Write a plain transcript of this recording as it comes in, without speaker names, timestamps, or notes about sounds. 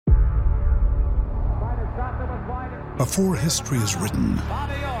Before history is written,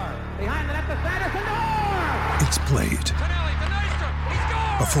 it's played.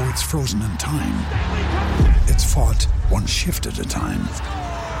 Before it's frozen in time, it's fought one shift at a time.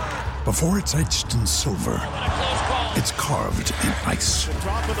 Before it's etched in silver, it's carved in ice.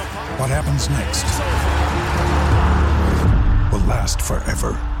 What happens next will last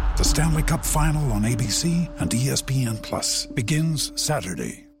forever. The Stanley Cup Final on ABC and ESPN Plus begins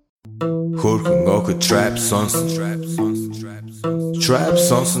Saturday. Хөрхөн охид trap сонсон trap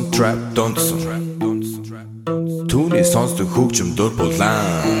сонсон trap донсон түүний сонсдог хөгжим дур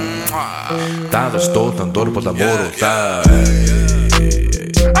булаан даалж дуулан дур булаа мууруулаа.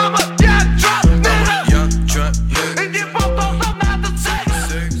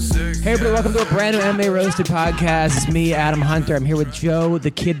 Hey everybody, welcome to a brand new MMA Roasted podcast. It's me, Adam Hunter. I'm here with Joe,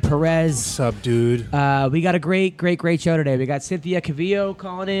 the Kid Perez. What's up, dude? We got a great show today. We got Cynthia Cavillo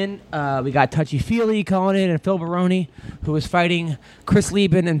calling in. We got Touchy Feely calling in, and Phil Baroni, who is fighting Chris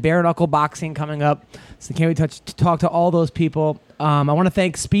Lieben in bare knuckle boxing coming up. So can't wait to talk to all those people. I want to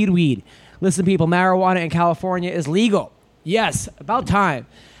thank Speedweed. Listen, people, marijuana in California is legal. Yes, about time.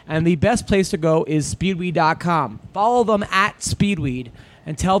 And the best place to go is speedweed.com. Follow them at Speedweed.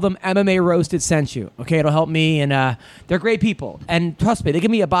 And tell them MMA Roasted sent you. Okay, it'll help me, and they're great people. And trust me, they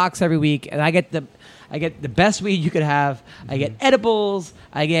give me a box every week, and I get the best weed you could have. I get edibles,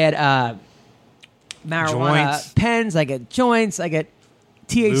 I get marijuana joints. pens, I get joints, I get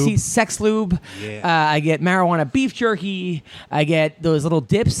THC lube. sex lube, Yeah. I get marijuana beef jerky, I get those little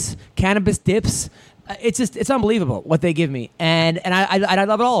dips, cannabis dips. It's unbelievable what they give me, and I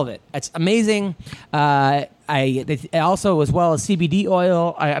love all of it. It's amazing. I also, as well as CBD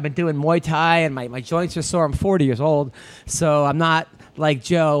oil. I've been doing Muay Thai, and my joints are sore. I'm 40 years old, so I'm not like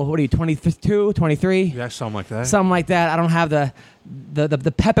Joe. What are you, 22, 23? Yeah, something like that. Something like that. I don't have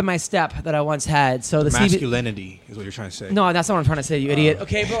the pep in my step that I once had. So the Masculinity is what you're trying to say. No, that's not what I'm trying to say, you idiot.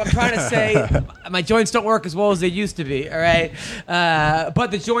 Okay, bro, I'm trying to say my joints don't work as well as they used to be, all right?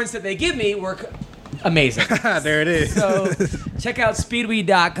 But the joints that they give me work amazing. There it is. So check out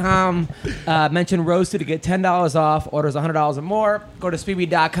speedweed.com. Mention Roasted to get $10 off. Orders $100 or more. Go to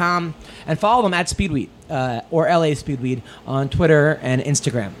speedweed.com and follow them at Speedweed or LA Speedweed on Twitter and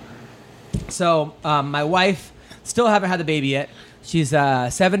Instagram. So my wife still haven't had the baby yet. She's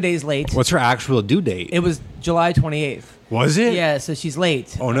 7 days late. What's her actual due date? It was July 28th. Was it? Yeah, so she's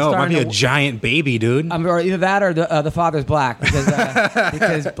late. Oh, no. It might be a giant baby, dude. Or either that or the father's black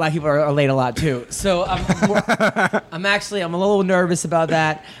because black people are late a lot too. So I'm a little nervous about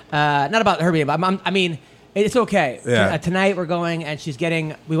that. Not about her being, but I mean, it's okay. Yeah. Tonight we're going, and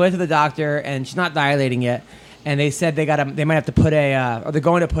we went to the doctor, and she's not dilating yet. And they said they might have to put or they're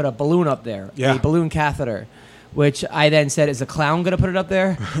going to put a balloon up there, Yeah. a balloon catheter, which I then said, is a clown going to put it up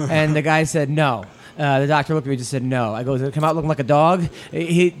there? And the guy said no. The doctor looked at me and just said no. I go, does it come out looking like a dog?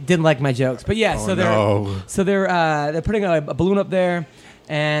 He didn't like my jokes. But yeah, they're putting a balloon up there,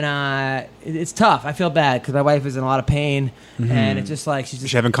 and it's tough. I feel bad because my wife is in a lot of pain, and it's just like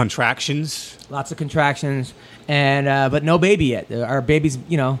she's having contractions. Lots of contractions, and but no baby yet. Our baby's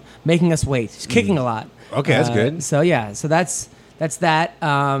making us wait. She's kicking a lot. Okay, that's good. So yeah, so that's that.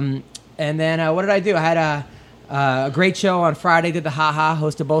 And then what did I do? I had a great show on Friday. Did the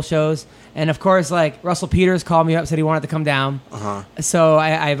hosted both shows. And of course, like Russell Peters called me up, said he wanted to come down. So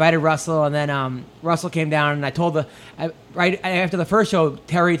I invited Russell, and then Russell came down, and I told right after the first show,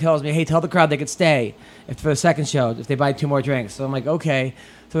 Terry tells me, "Hey, tell the crowd they could stay for the second show if they buy 2 more drinks." So I'm like, "Okay."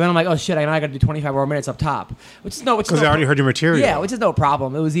 So then I'm like, "Oh shit, I got to do 25 more minutes up top," which is because they already heard your material. Yeah, which is no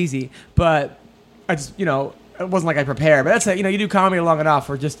problem. It was easy, but I just it wasn't like I prepared. But that's it. You do comedy long enough,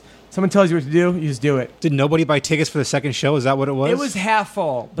 or just someone tells you what to do, you just do it. Did nobody buy tickets for the second show? Is that what it was? It was half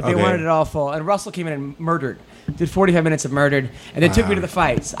full, but they wanted it all full. And Russell came in and murdered. Did 45 minutes of murdered, and then took me to the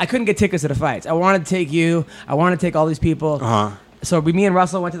fights. I couldn't get tickets to the fights. I wanted to take you. I wanted to take all these people. So me and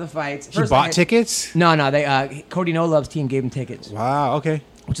Russell went to the fights. You bought tickets? No. They Cody No Love's team gave him tickets. Wow. Okay.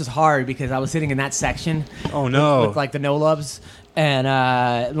 Which is hard because I was sitting in that section. Oh no! With like the No Loves. And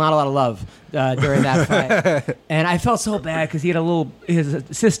not a lot of love during that fight. And I felt so bad because he had his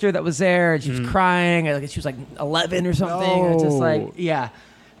sister that was there, and she was crying. And she was like 11 or something. No. And just like, yeah.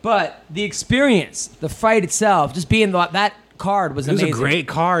 But the experience, the fight itself, just being that card was amazing. It was a great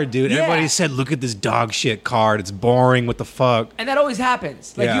card, dude. Yeah. Everybody said, look at this dog shit card. It's boring. What the fuck? And that always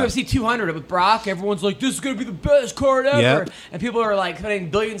happens. Like UFC 200 with Brock, everyone's like, this is going to be the best card ever. Yep. And people are like spending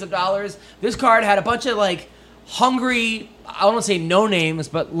billions of dollars. This card had a bunch of like hungry, I don't want to say no names,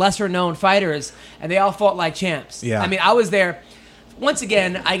 but lesser known fighters, and they all fought like champs. Yeah. I mean, I was there. Once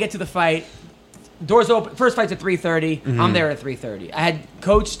again, I get to the fight. Doors open. First fight's at 3:30. I'm there at 3:30. I had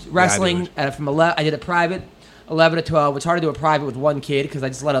coached wrestling from 11. I did a private 11 to 12. It's hard to do a private with one kid because I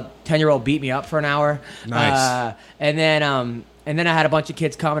just let a 10-year-old beat me up for an hour. Nice. And then I had a bunch of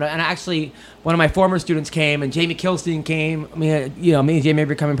kids coming, and actually one of my former students came, and Jamie Kilstein came. I mean, me and Jamie are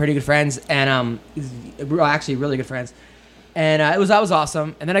becoming pretty good friends, and we're actually really good friends. And that was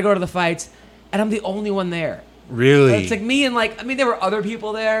awesome. And then I go to the fights, and I'm the only one there. Really? It's like me and there were other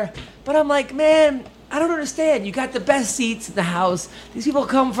people there, but I'm like, man, I don't understand. You got the best seats in the house. These people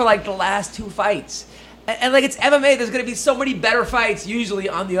come for like the last 2 fights. And like it's MMA, there's gonna be so many better fights usually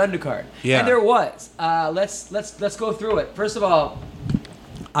on the undercard. Yeah. And there was. Let's go through it. First of all,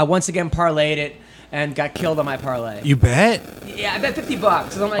 I once again parlayed it and got killed on my parlay. You bet? Yeah, I bet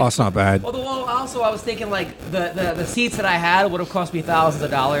 $50. And I'm like, Oh, it's not bad. Although also I was thinking like the seats that I had would have cost me thousands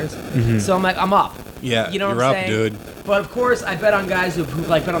of dollars. So I'm like, I'm up. Yeah, you know what you're I'm up, saying? dude. But of course, I bet on guys who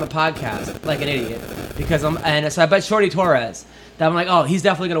like bet on the podcast like an idiot because so I bet Shorty Torres. That I'm like, oh, he's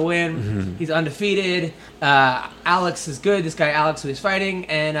definitely gonna win. He's undefeated. Alex is good. This guy Alex who he's fighting,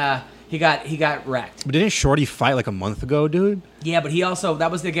 and he got wrecked. But didn't Shorty fight like a month ago, dude? Yeah, but he also that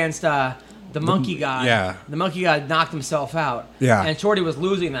was against the monkey guy. Yeah. The monkey guy knocked himself out. Yeah. And Shorty was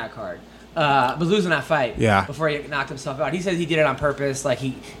losing that card. Was losing that fight. Yeah. Before he knocked himself out. He says he did it on purpose. Like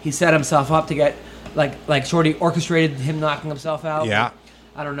he set himself up to get like Shorty orchestrated him knocking himself out. Yeah.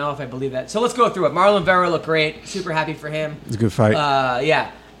 I don't know if I believe that. So let's go through it. Marlon Vera looked great. Super happy for him. It's a good fight. Yeah.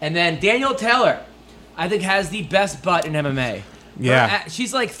 And then Danielle Taylor, I think, has the best butt in MMA. Yeah.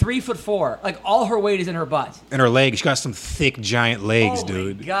 She's like 3'4". Like all her weight is in her butt. And her legs. She got some thick, giant legs, Holy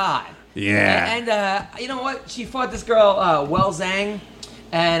dude. God. Yeah. And you know what? She fought this girl, Well Zhang,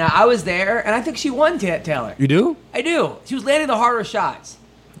 and I was there, and I think she won Taylor. You do? I do. She was landing the harder shots.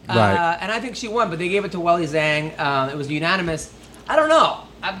 Right. And I think she won, but they gave it to Weili Zhang. It was unanimous. I don't know.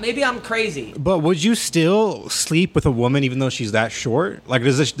 Maybe I'm crazy. But would you still sleep with a woman even though she's that short? Like,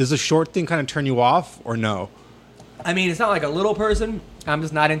 does a short thing kind of turn you off or no? I mean, it's not like a little person. I'm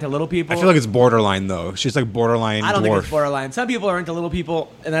just not into little people. I feel like it's borderline though. She's like borderline. I don't think dwarf. it's borderline. Some people are into little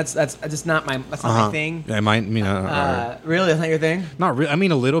people, and that's just not my my thing. Yeah, I mean, Really, that's not your thing. not really. I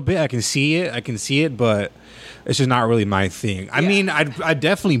mean, a little bit. I can see it, but it's just not really my thing. I Yeah. mean, I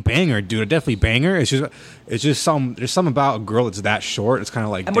definitely bang her, dude. I definitely bang her. It's just there's something about a girl that's that short. It's kind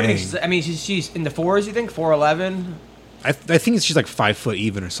of like, And what do you dang. think? I mean, she's in the 4s. You think 4'11"? I think she's like 5 foot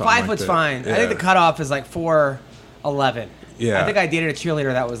even or something. 5 like foot's that. fine. Yeah. I think the cutoff is like 4'11". Yeah. I think I dated a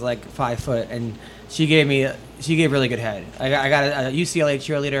cheerleader that was like 5 foot, and she gave really good head. I got a UCLA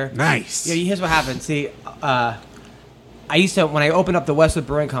cheerleader. Nice. Yeah. Here's what happened. See, I used to, when I opened up the Westwood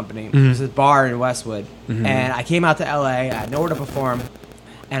Brewing Company, there's this bar in Westwood, and I came out to LA. I had nowhere to perform,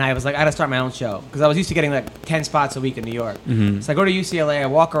 and I was like, I gotta start my own show because I was used to getting like 10 spots a week in New York. So I go to UCLA, I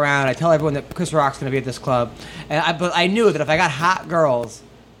walk around, I tell everyone that Chris Rock's gonna be at this club, but I knew that if I got hot girls,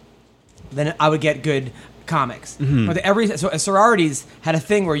 then I would get good comics. But sororities had a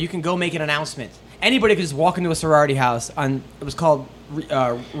thing where you can go make an announcement. Anybody could just walk into a sorority house it was called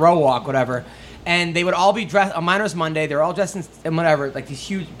Row Walk, whatever, and they would all be dressed on Miners Monday. They're all dressed in whatever, like these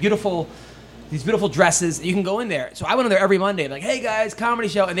huge, beautiful dresses. You can go in there. So I went in there every Monday, like, hey guys, comedy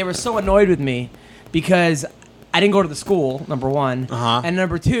show, and they were so annoyed with me because I didn't go to the school, number one, and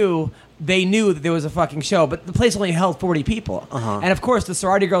number two, they knew that there was a fucking show, but the place only held 40 people. And of course, the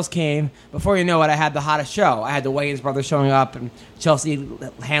sorority girls came. Before you know it, I had the hottest show. I had the Wayans brothers showing up, and Chelsea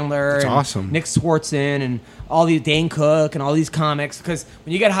Handler, That's and awesome. Nick Swartzen, and all these Dane Cook, and all these comics. Because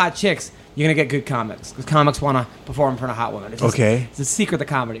when you get hot chicks, you're gonna get good comics. Because comics want to perform in front of hot women. It's just, Okay. it's a secret to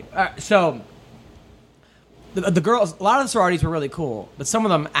comedy. So. The girls, a lot of the sororities were really cool, but some of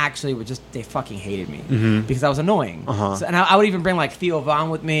them actually they fucking hated me because I was annoying. So, and I would even bring like Theo Vaughn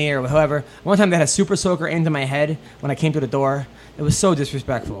with me or whoever. One time they had a super soaker into my head when I came to the door. It was so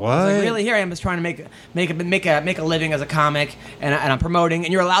disrespectful. I was like, What? really? Here I am just trying to make a living as a comic, and I'm promoting,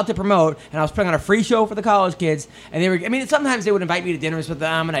 and you're allowed to promote. And I was putting on a free show for the college kids, and sometimes they would invite me to dinners with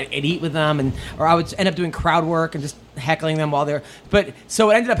them, and I'd eat with them, or I would end up doing crowd work and just heckling them while they're. But so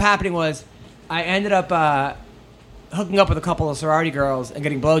what ended up happening was, I ended up hooking up with a couple of sorority girls and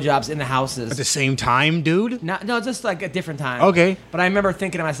getting blowjobs in the houses. At the same time, dude? No, just like at different times. Okay. But I remember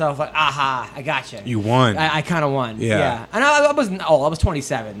thinking to myself, like, aha, I gotcha. You won. I kind of won. Yeah. And I wasn't old. I was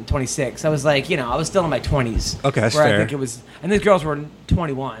 27, 26. I was like, I was still in my 20s. Okay, that's where fair. I think it was, and these girls were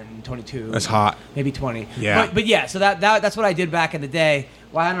 21, 22. That's hot. Maybe 20. Yeah. But yeah, so that's what I did back in the day.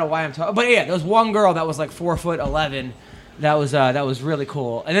 Well, I don't know why I'm talking. But yeah, there was one girl that was like 4'11". That was really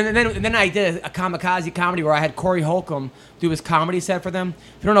cool. And then I did a kamikaze comedy where I had Corey Holcomb do his comedy set for them.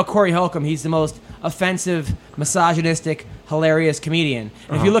 If you don't know Corey Holcomb, he's the most offensive, misogynistic, hilarious comedian.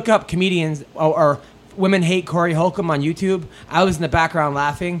 And if you look up comedians or Women Hate Corey Holcomb on YouTube. I was in the background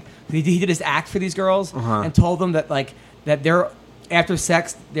laughing. He did his act for these girls and told them that that they're after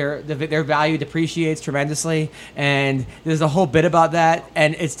sex their value depreciates tremendously, and there's a whole bit about that,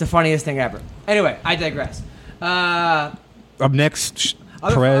 and it's the funniest thing ever. Anyway, I digress. Up next,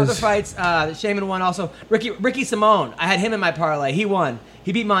 other Perez. fights. Shaman won also. Ricky Simone. I had him in my parlay. He won.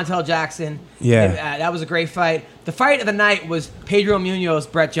 He beat Montel Jackson. Yeah. That was a great fight. The fight of the night was Pedro Munoz,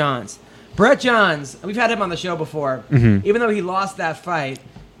 Brett Johns. Brett Johns, we've had him on the show before. Even though he lost that fight,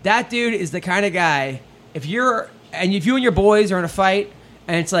 that dude is the kind of guy, if you and your boys are in a fight,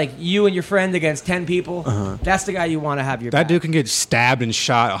 and it's like you and your friend against 10 people, that's the guy you want to have your back. That dude can get stabbed and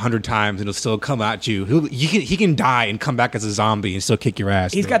shot 100 times and he'll still come at you. He can die and come back as a zombie and still kick your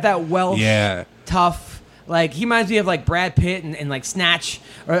ass. He's got that Welsh, tough, like, he reminds me of like Brad Pitt and like Snatch.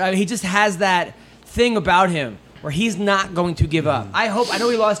 Or he just has that thing about him where he's not going to give up. I know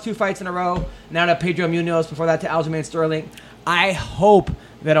he lost 2 fights in a row, now to Pedro Munoz, before that to Aljamain Sterling. I hope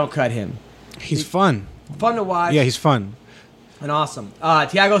they don't cut him. He's fun. Fun to watch. Yeah, he's fun. And awesome.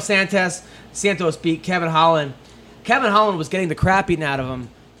 Thiago Santos beat Kevin Holland. Kevin Holland was getting the crap beaten out of him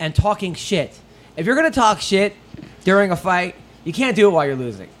and talking shit. If you're going to talk shit during a fight, you can't do it while you're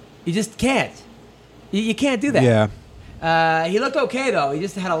losing. You just can't. You can't do that. Yeah. He looked okay, though. He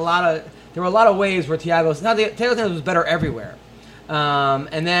just had there were a lot of ways where Thiago Santos was better everywhere.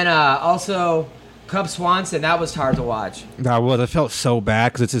 And then also Cub Swanson, that was hard to watch. It felt so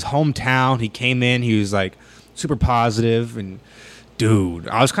bad because it's his hometown. He came in, he was like super positive, and dude,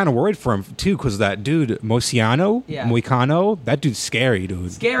 I was kind of worried for him too because that dude Moicano, that dude's scary,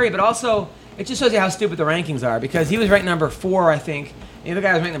 dude. Scary, but also it just shows you how stupid the rankings are, because he was ranked number 4, I think. The other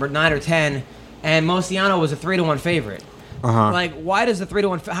guy was ranked number 9 or 10, and Moicano was a 3-1 favorite. Like, why does the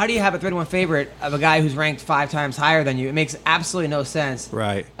 3-1? How do you have a 3-1 favorite of a guy who's ranked 5 times higher than you? It makes absolutely no sense.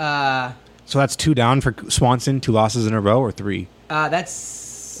 Right. So that's 2 down for Swanson, 2 losses in a row, or 3? I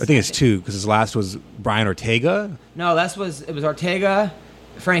think it's 2 because his last was Brian Ortega. No, it was Ortega,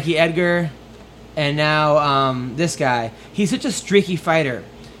 Frankie Edgar, and now this guy. He's such a streaky fighter.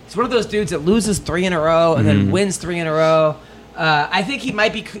 He's one of those dudes that loses 3 in a row and then wins 3 in a row. I think he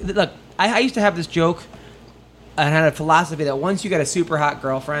might be. Look, I used to have this joke. I had a philosophy that once you get a super hot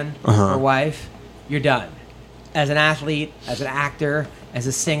girlfriend or wife, you're done. As an athlete, as an actor, as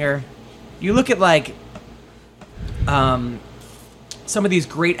a singer, you look at like some of these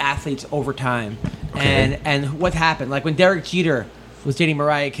great athletes over time, and what happened. Like when Derek Jeter was dating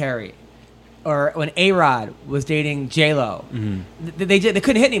Mariah Carey, or when A-Rod was dating J-Lo, they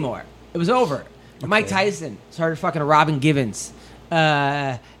couldn't hit anymore. It was over. Mike Tyson started fucking Robin Givens.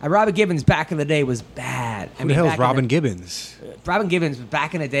 Robin Givens back in the day was bad. Who the hell is Robin Gibbons? Robin Givens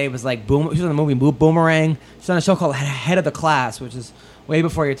back in the day was like boom. She was on the movie Boomerang. She's on a show called Head of the Class, which is way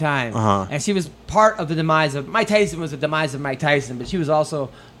before your time. And she was part of the demise of Mike Tyson. Was the demise of Mike Tyson, but she was also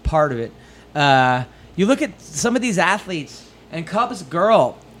part of it. You look at some of these athletes, and Cubs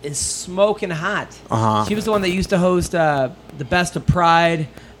girl is smoking hot. She was the one that used to host the Best of Pride,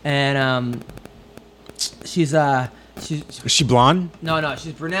 and she's. Is she blonde? No,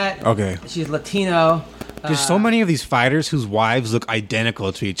 she's brunette. Okay. She's Latino. There's so many of these fighters whose wives look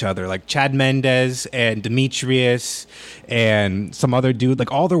identical to each other, like Chad Mendez and Demetrius and some other dude.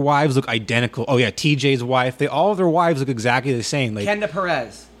 Like all their wives look identical. Oh yeah, TJ's wife. All of their wives look exactly the same. Like Kenda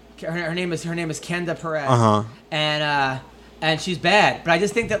Perez. Her name is Kenda Perez. And she's bad. But I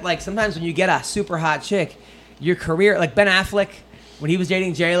just think that like sometimes when you get a super hot chick, your career, like Ben Affleck. When he was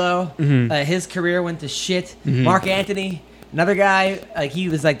dating J-Lo, his career went to shit. Mark Anthony, another guy, like he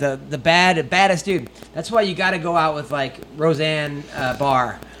was like the baddest dude. That's why you got to go out with like Roseanne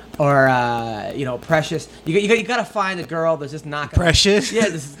Barr or Precious. You got to find a girl that's just not gonna, Precious. Yeah,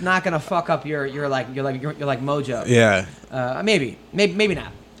 this is not gonna fuck up your mojo. Yeah. Maybe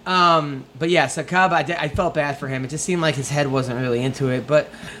not. But yeah, so Cub, I felt bad for him. It just seemed like his head wasn't really into it. But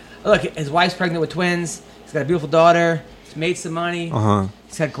look, his wife's pregnant with twins. He's got a beautiful daughter. He's made some money.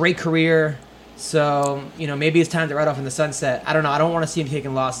 He's got a great career. So, maybe it's time to ride off in the sunset. I don't know. I don't want to see him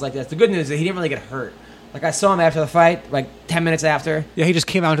taking losses like this. The good news is that he didn't really get hurt. Like, I saw him after the fight, like 10 minutes after. Yeah, he just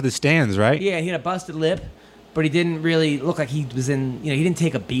came out to the stands, right? Yeah, he had a busted lip, but he didn't really look like he was in, he didn't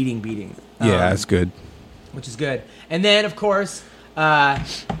take a beating. Yeah, that's good. Which is good. And then, of course,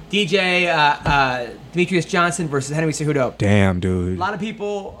 Demetrius Johnson versus Henry Cejudo. Damn, dude. A lot of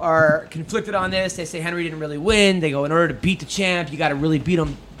people are conflicted on this. They say Henry didn't really win. They go, in order to beat the champ, you got to really beat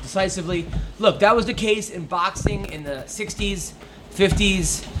him decisively. Look, that was the case in boxing in the 60s,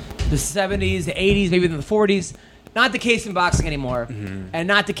 50s, the 70s, the 80s, maybe even the 40s. Not the case in boxing anymore, and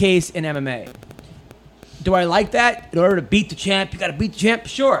not the case in MMA. Do I like that? In order to beat the champ, you got to beat the champ?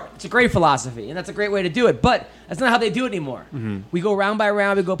 Sure. It's a great philosophy, and that's a great way to do it. But that's not how they do it anymore. We go round by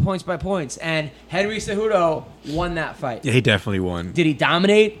round, we go points by points. And Henry Cejudo won that fight. Yeah, he definitely won. Did he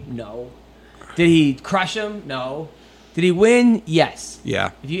dominate? No. Did he crush him? No. Did he win? Yes.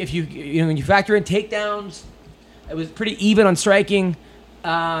 Yeah. If you when you factor in takedowns, it was pretty even on striking,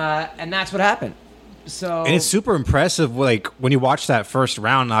 and that's what happened. So And it's super impressive, like, when you watch that first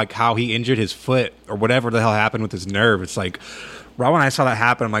round, like, how he injured his foot or whatever the hell happened with his nerve. It's like, right when I saw that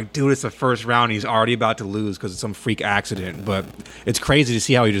happen, I'm like, dude, it's the first round. He's already about to lose because it's some freak accident. But it's crazy to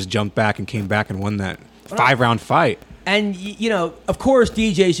see how he just jumped back and came back and won that 5-round fight. And, of course,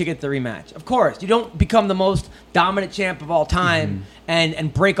 DJ should get the rematch. Of course. You don't become the most dominant champ of all time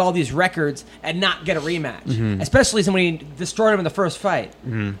and break all these records and not get a rematch. Especially somebody destroyed him in the first fight.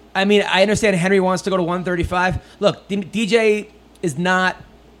 I mean, I understand Henry wants to go to 135. Look, DJ is not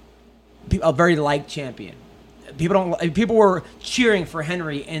a very liked champion. People were cheering for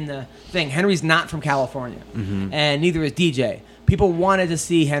Henry in the thing. Henry's not from California. And neither is DJ. People wanted to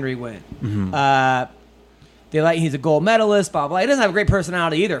see Henry win. He's a gold medalist, blah, blah. He doesn't have a great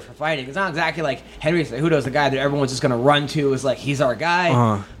personality either for fighting. It's not exactly like Henry Cejudo's the guy that everyone's just going to run to. Is like, he's our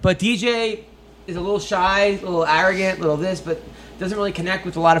guy. But DJ is a little shy, a little arrogant, a little this, but doesn't really connect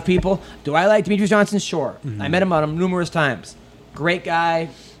with a lot of people. Do I like Demetrious Johnson? Sure. I met him on him numerous times. Great guy,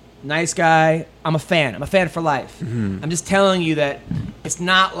 nice guy. I'm a fan. I'm a fan for life. I'm just telling you that it's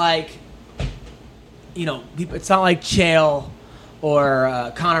not like, it's not like Chael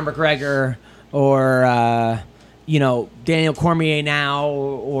or Conor McGregor or Daniel Cormier now,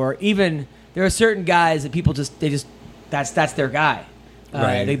 or even there are certain guys that people that's their guy.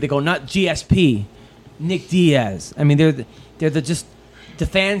 Right. They go not GSP, Nick Diaz. I mean, the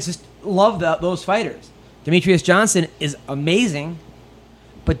fans just love those fighters. Demetrious Johnson is amazing,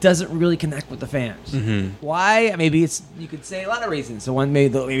 but doesn't really connect with the fans. Why? Maybe you could say a lot of reasons. So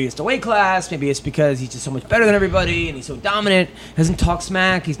maybe it's the weight class. Maybe it's because he's just so much better than everybody, and he's so dominant. Doesn't talk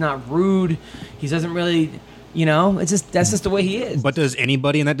smack. He's not rude. He doesn't really, that's just the way he is. But does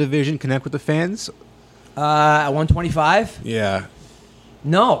anybody in that division connect with the fans? At 125? Yeah.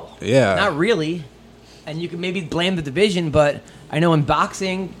 No. Yeah. Not really. And you can maybe blame the division, but I know in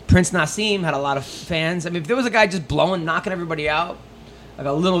boxing, Prince Nassim had a lot of fans. I mean, if there was a guy just knocking everybody out, like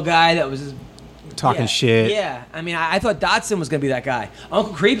a little guy that was just talking shit. Yeah. I mean, I thought Dotson was going to be that guy.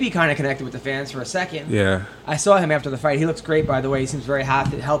 Uncle Creepy kind of connected with the fans for a second. Yeah. I saw him after the fight. He looks great, by the way. He seems very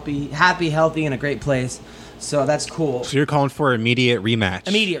happy, healthy, in a great place. So that's cool. So you're calling for an immediate rematch?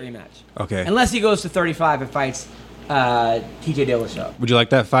 Immediate rematch. Okay. Unless he goes to 35 and fights TJ Dillashaw. Would you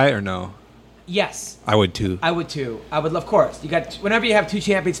like that fight or no? Yes. I would too. I would, of course. Whenever you have two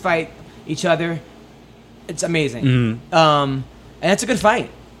champions fight each other, it's amazing. And it's a good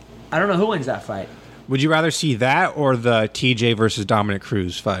fight. I don't know who wins that fight. Would you rather see that or the TJ versus Dominic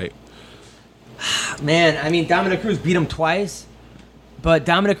Cruz fight? Man, I mean, Dominic Cruz beat him twice. But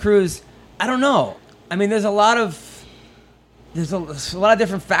Dominic Cruz, I don't know. I mean, there's a lot of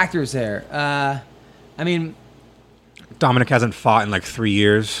different factors there. I mean, Dominic hasn't fought in like 3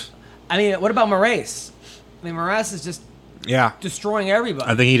 years. I mean, what about Moraes? I mean, Moraes is just destroying everybody.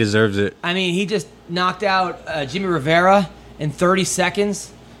 I think he deserves it. I mean, he just knocked out Jimmy Rivera in 30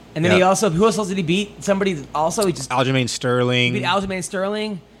 seconds. And then who else did he beat? Somebody also. Aljamain Sterling. He beat Aljamain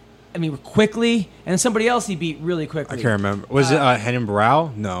Sterling. I mean, quickly. And somebody else he beat really quickly. I can't remember. Was it Renan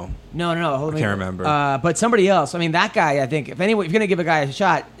Barão? No. No. I can't remember. But somebody else. I mean, that guy, I think, if you're going to give a guy a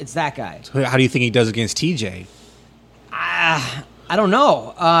shot, it's that guy. So how do you think he does against TJ? I don't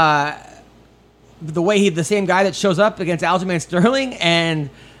know. The same guy that shows up against Aljamain Sterling and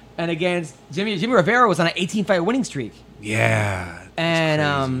against Jimmy Rivera was on an 18-fight winning streak. Yeah.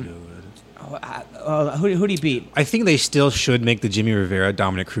 And who did he beat? I think they still should make the Jimmy Rivera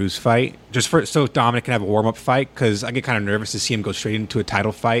Dominic Cruz fight just so Dominic can have a warm-up fight, because I get kind of nervous to see him go straight into a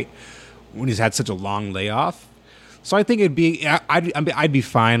title fight when he's had such a long layoff. So I think I'd be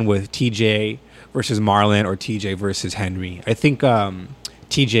fine with TJ versus Marlon or TJ versus Henry. I think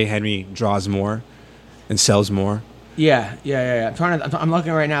TJ Henry draws more and sells more. Yeah. I'm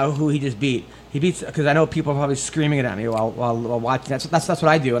looking right now who he just beat. He beats, because I know people are probably screaming it at me while watching. That's what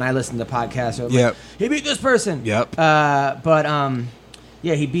I do, and I listen to podcasts. So yep. He beat this person. Yep.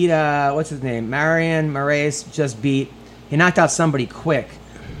 He beat what's his name? Marion Moraes just beat. He knocked out somebody quick.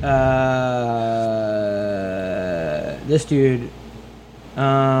 This dude,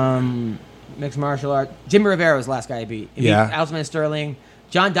 mixed martial art. Jimmy Rivera was the last guy he beat. He beat Aljamain Sterling.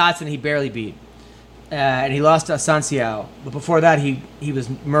 John Dodson he barely beat. And he lost to Assunção. But before that, he was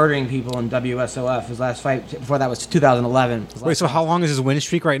murdering people in WSOF. His last fight before that was 2011. Wait, so how long is his win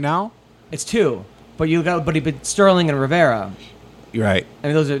streak right now? It's 2. but Sterling and Rivera. You're right. I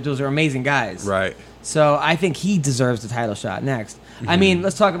mean, those are amazing guys. Right. So I think he deserves the title shot next. I mean,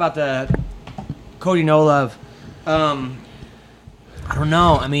 let's talk about the Cody No Love. I don't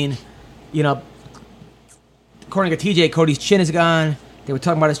know. I mean, according to TJ, Cody's chin is gone. They were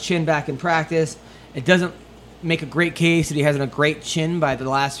talking about his chin back in practice. It doesn't make a great case that he hasn't a great chin by the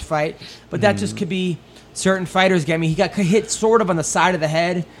last fight, but that just could be certain fighters get me. He got hit sort of on the side of the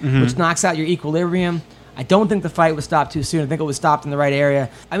head, which knocks out your equilibrium. I don't think the fight was stopped too soon. I think it was stopped in the right area.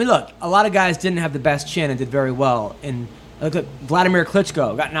 I mean, look, a lot of guys didn't have the best chin and did very well. And look at Vladimir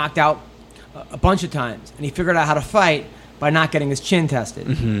Klitschko, got knocked out a bunch of times, and he figured out how to fight by not getting his chin tested.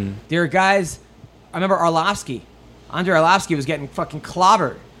 There are guys, I remember Arlovsky. Andrei Arlovsky was getting fucking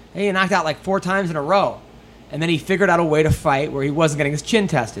clobbered. He got knocked out like 4 times in a row. And then he figured out a way to fight where he wasn't getting his chin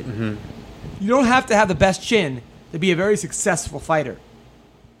tested. You don't have to have the best chin to be a very successful fighter.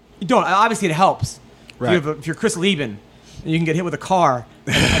 You don't. Obviously, it helps. Right. If you're Chris Lieben, you can get hit with a car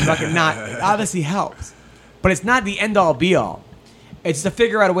and fucking not. It obviously helps. But it's not the end-all, be-all. It's to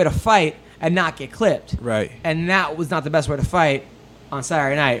figure out a way to fight and not get clipped. Right. And that was not the best way to fight on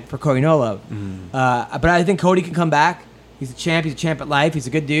Saturday night for Cody No Love. But I think Cody can come back. He's a champ. He's a champ at life. He's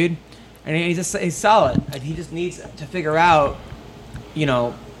a good dude. And he's solid. He just needs to figure out,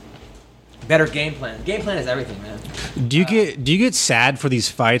 better game plan. Game plan is everything, man. Do you get sad for these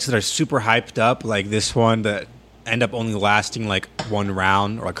fights that are super hyped up, like this one, that end up only lasting like 1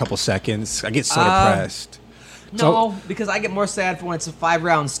 round or a couple seconds? I get so depressed. No, because I get more sad for when it's a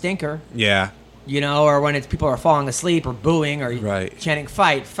 5-round stinker. Yeah. Or when it's people are falling asleep or booing or chanting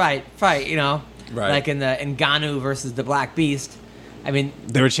fight, fight, fight. Right. Like in Ngannou versus the Black Beast. I mean,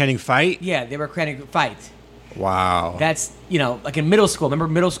 they were chanting fight? Yeah, they were chanting fight. Wow. That's, like in middle school. Remember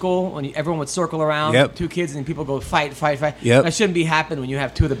middle school when everyone would circle around, 2 kids, and people go fight, fight, fight? Yep. That shouldn't be happening when you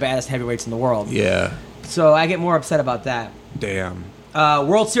have 2 of the baddest heavyweights in the world. Yeah. So I get more upset about that. Damn.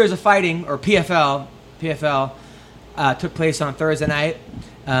 World Series of Fighting, or PFL, took place on Thursday night,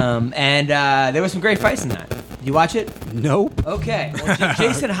 and there were some great fights in that. Did you watch it? Nope. Okay. Well,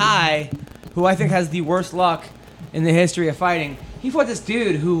 Jason High, who I think has the worst luck in the history of fighting, he fought this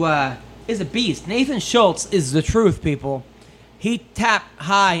dude who is a beast. Nathan Schultz is the truth, people. He tapped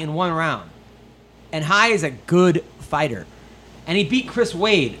High in 1 round. And High is a good fighter. And he beat Chris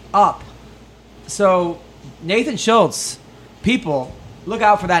Wade up. So, Nathan Schultz, people, look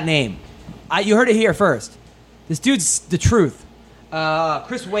out for that name. You heard it here first. This dude's the truth.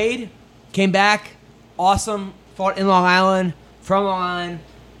 Chris Wade came back, awesome, fought in Long Island, from Long Island,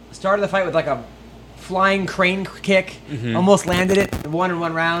 started the fight with like a flying crane kick, almost landed it, and won in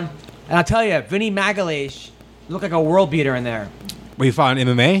 1 round. And I'll tell you, Vinny Magalhaes looked like a world beater in there. Were you fought in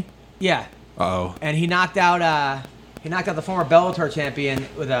MMA? Yeah. Uh-oh. And he knocked out the former Bellator champion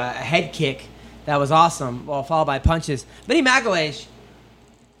with a head kick that was awesome, well, followed by punches. Vinny Magalhaes,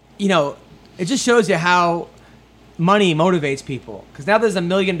 it just shows you how money motivates people. Because now there's $1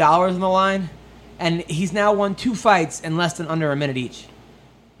 million on the line, and he's now won 2 fights in less than under a minute each.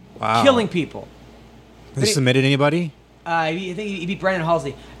 Wow. Killing people. Has he submitted anybody? I think he beat Brandon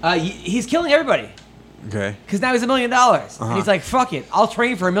Halsey. He's killing everybody. Okay. Because now he's $1 million. And he's like, fuck it. I'll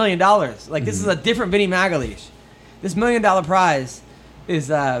train for $1 million. Like, this is a different Vinny Magalhaes. This $1 million prize is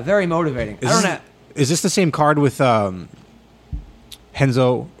very motivating. Is this the same card with Renzo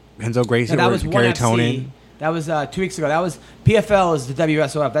Gracie that or was Gary 1FC. Tonin? That was 2 weeks ago. That was PFL is the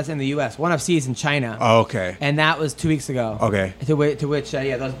WSOF. That's in the U.S. 1FC is in China. Oh, okay. And that was 2 weeks ago. Okay. To which,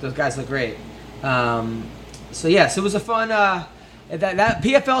 those guys look great. So it was a fun. That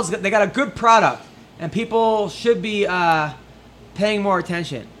PFL's they got a good product, and people should be paying more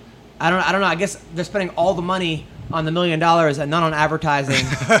attention. I don't know. I guess they're spending all the money on the $1 million and not on advertising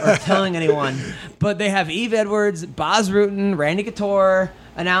or telling anyone. But they have Eve Edwards, Bas Rutten, Randy Couture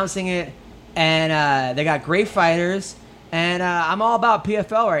announcing it, and they got great fighters. And I'm all about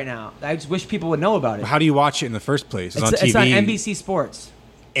PFL right now. I just wish people would know about it. How do you watch it in the first place? It's on TV. It's on NBC Sports.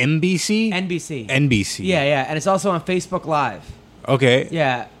 NBC? NBC. NBC. Yeah, and it's also on Facebook Live. Okay.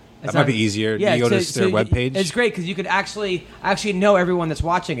 Yeah. That might be easier. Yeah, do you go to their webpage? It's great because you could actually know everyone that's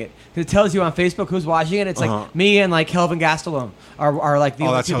watching it. Because it tells you on Facebook who's watching it. It's like me and like Kelvin Gastelum are like the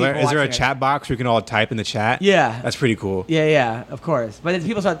only 2 people hilarious. Is there a watching chat box where you can all type in the chat? Yeah. That's pretty cool. Yeah, of course. But then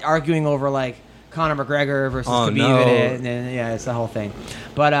people start arguing over like Conor McGregor versus Khabib and then it's the whole thing.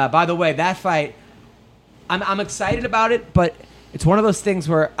 But by the way, that fight, I'm excited about it, but it's one of those things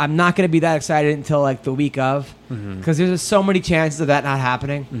where I'm not going to be that excited until like the week of, because there's just so many chances of that not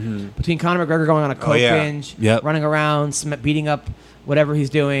happening. Between Conor McGregor going on a coke binge, running around, beating up whatever he's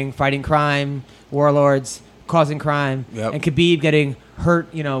doing, fighting crime, warlords, causing crime, Yep. and Khabib getting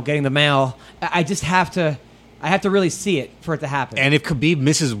hurt, getting the mail. I just have to really see it for it to happen. And if Khabib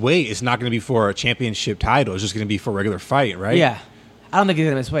misses weight, it's not going to be for a championship title. It's just going to be for a regular fight, right? Yeah. I don't think he's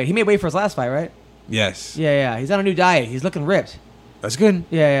going to miss weight. He made weight for his last fight, right? Yes. Yeah. He's on a new diet. He's looking ripped. That's good.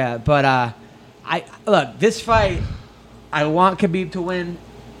 Yeah. But I look, this fight, I want Khabib to win.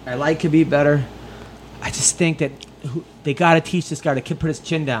 I like Khabib better. I just think that they got to teach this guy to put his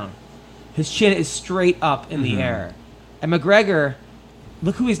chin down. His chin is straight up in the air. And McGregor,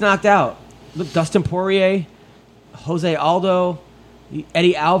 look who he's knocked out. Look, Dustin Poirier, Jose Aldo,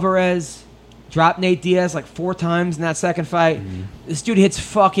 Eddie Alvarez, dropped Nate Diaz like 4 times in that second fight. This dude hits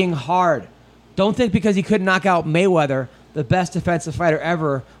fucking hard. Don't think because he couldn't knock out Mayweather, the best defensive fighter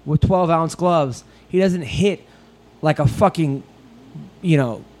ever, with 12-ounce gloves, he doesn't hit like a fucking,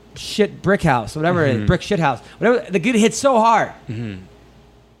 shit brick house, whatever it is, brick shit house. Whatever, the dude hits so hard.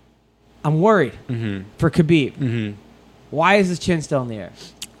 I'm worried for Khabib. Why is his chin still in the air?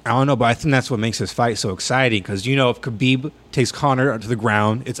 I don't know, but I think that's what makes this fight so exciting. Because, if Khabib takes Conor to the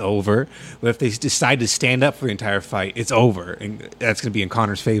ground, it's over. But if they decide to stand up for the entire fight, it's over. And that's going to be in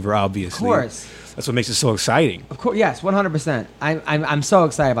Conor's favor, obviously. Of course. That's what makes it so exciting. Of course, yes, 100%. I'm so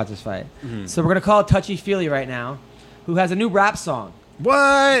excited about this fight. So we're going to call it Touchy Feely right now, who has a new rap song.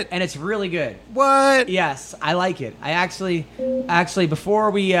 What? And it's really good. What? Yes, I like it. I actually,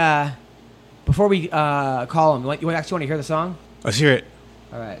 before we call him, you actually want to hear the song? Let's hear it.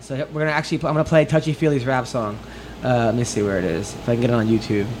 All right, so I'm gonna play Touchy Feely's rap song. Let me see where it is, if I can get it on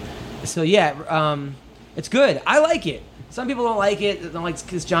YouTube. So yeah, it's good. I like it. Some people don't like it. They don't like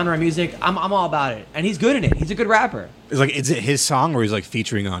this genre of music. I'm all about it, and he's good in it. He's a good rapper. Is it his song or he's like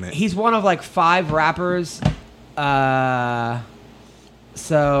featuring on it? He's one of like 5 rappers. Well,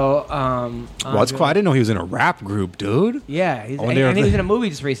 it's cool. I didn't know he was in a rap group, dude. Yeah, and wonder if he was in a movie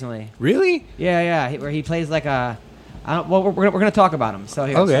just recently. Really? Yeah, where he plays like a. We're gonna talk about him. So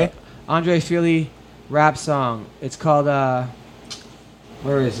here, okay. So Andre Feely rap song. It's called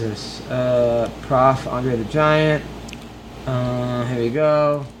where is this? Prof. Andre the Giant. Here we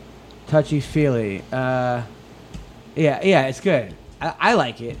go. Touchy Feely. Yeah, it's good. I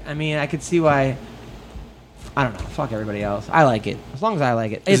like it. I mean, I could see why. I don't know. Fuck everybody else. I like it. As long as I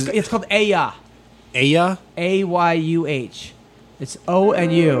like it. It's called Aya. Aya? Ayuh. It's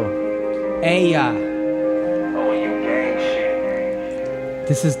O-N-U. Aya.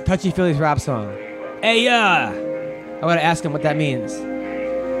 This is Touchy Feely's rap song. Aya. I want to ask him what that means.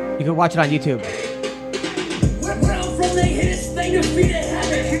 You can watch it on YouTube.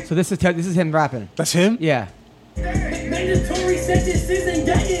 So this is him rapping. That's him? Yeah. Mandatory sentences and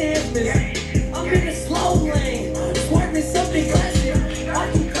gang enhancements. I'm in the slow lane, swerving something classic.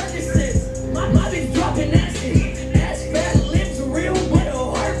 I do Curtis's, my body's dropping acid. Ass fat lips real, but a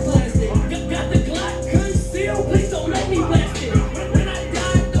heart plastic. Got the Glock concealed, please don't let me blast it. When I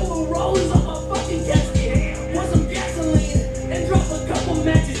die, throw a rose on my fucking casket. Pour some gasoline and drop a couple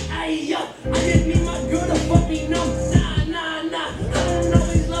matches. I didn't need my girl to fuck me, no. Nah. I don't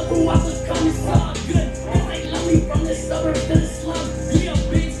always love who I become, it's all good. Cause they love me from the suburbs to the slum. Yeah,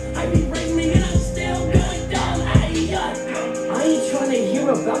 bitch, I be raising and I'm still going down. I ain't trying to hear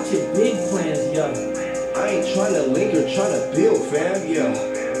about your big plans, yeah. I ain't trying to linger, trying to build, fam, yeah.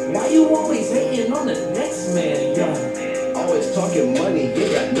 Why you always hating on the next man, yeah? Always talking money, you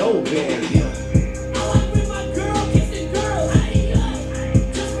got no band, yeah. I like when my girl kissing girls.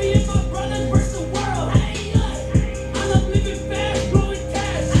 Just me and my brothers versus the world. I love living fast, blowing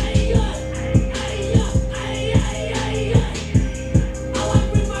cash. I like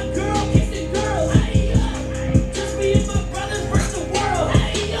when my girl kissing girls. Just me and my brothers versus the world.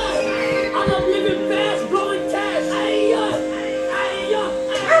 I love living fast, blowing cash.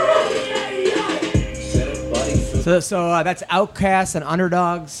 So that's Outcasts and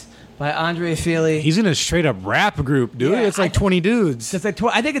Underdogs by Andre Feely. He's in a straight up rap group, dude. Yeah, It's like 20 dudes. It's like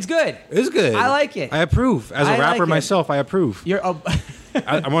I think it's good. It's good. I like it. I approve. As a I rapper like it. myself, I approve. You're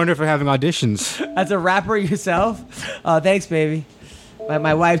I wonder if they're having auditions. as a rapper yourself. Thanks, baby.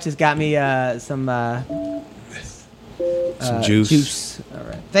 My wife just got me some Some juice. juice. All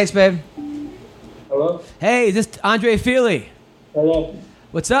right. Thanks, babe. Hello? Hey, is this Andre Feely? Hello?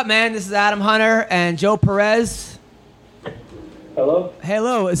 What's up, man? This is Adam Hunter and Joe Perez. Hello?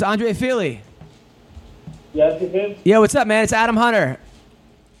 Hello, it's Andre Feely. Yes, it is? Yeah, what's up, man? It's Adam Hunter.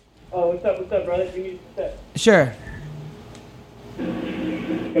 Oh, what's up, brother? Give me a sec. Sure.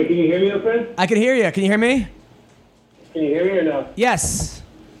 Hey, can you hear me, okay? I can hear you. Can you hear me? Can you hear me or no? Yes.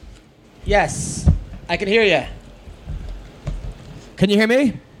 Yes. I can hear you. Can you hear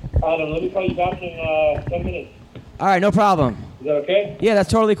me? Adam, let me call you back in 10 minutes. All right, no problem. Is that okay? Yeah, that's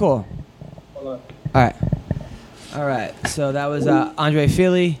totally cool. Hold on. All right. All right. So that was Andre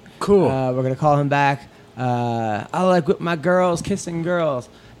Feely. Cool. We're gonna call him back. I like my girls kissing girls.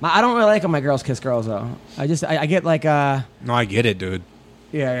 I don't really like when my girls kiss girls though. I get like No, I get it, dude.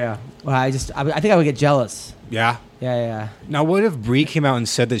 yeah. Well, I think I would get jealous. Yeah. Yeah. Now, what if Brie came out and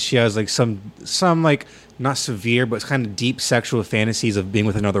said that she has like some like not severe but kind of deep sexual fantasies of being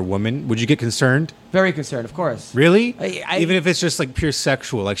with another woman? Would you get concerned? Very concerned, of course. Really? I- Even if it's just like pure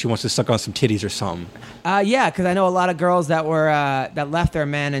sexual, like she wants to suck on some titties or something. Yeah, because I know a lot of girls that were that left their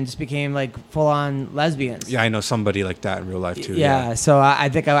men and just became like full on lesbians. Yeah, I know somebody like that in real life too. Yeah, so I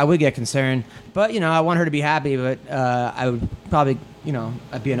think I would get concerned, but I want her to be happy. But I would probably,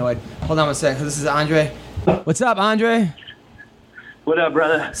 I'd be annoyed. Hold on one sec, 'cause this is Andre. What's up, Andre? What up,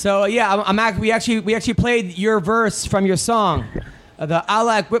 brother? So we actually played your verse from your song, the "I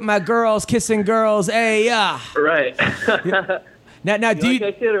like with my girls kissing girls." Hey, yeah. Right. Now do like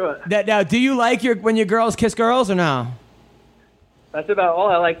that shit or what? now do you like when your girls kiss girls or no? That's about all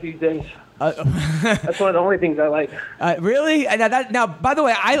I like these days. That's one of the only things I like. Really? Now, by the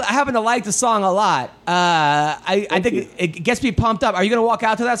way, I happen to like the song a lot. I think it gets me pumped up. Are you gonna walk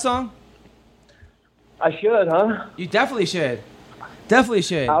out to that song? I should, huh? You definitely should. Definitely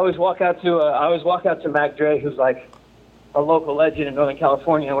should. I always walk out to Mac Dre, who's like a local legend in Northern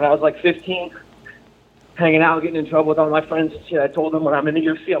California. When I was like 15, hanging out, getting in trouble with all my friends and shit, I told them when I'm in the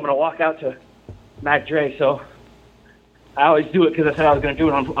UFC, I'm gonna walk out to Mac Dre. So I always do it because I said I was gonna do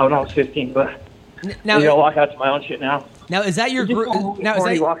it when I was 15. But now, I'll walk out to my own shit now. now is that your group? Now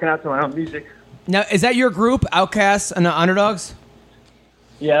Walking out to my own music. is that your group, Outcasts and the Underdogs?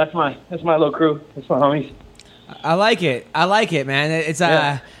 Yeah, that's my little crew. That's my homies. I like it, man. It's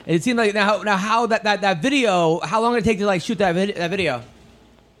Yeah. It seemed like now how that video. How long did it take to like shoot that video?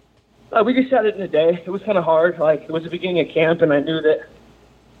 We just shot it in a day. It was kind of hard. Like, it was the beginning of camp, and I knew that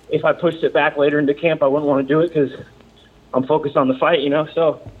if I pushed it back later into camp, I wouldn't want to do it because I'm focused on the fight,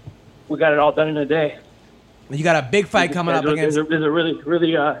 So we got it all done in a day. You got a big fight coming up against. There's a really,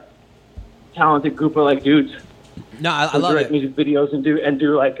 really talented group of like dudes No, I who love direct it. music videos and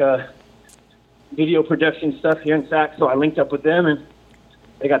do like video production stuff here in Sac. So I linked up with them, and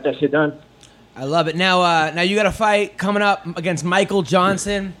they got that shit done. I love it. Now you got a fight coming up against Michael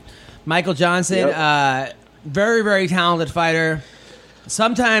Johnson. Michael Johnson, Yep. Very, very talented fighter.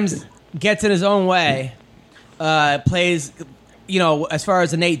 Sometimes gets in his own way. Plays, as far as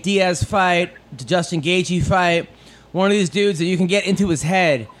the Nate Diaz fight, the Justin Gaethje fight, one of these dudes that you can get into his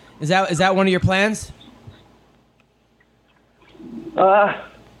head. Is that one of your plans? I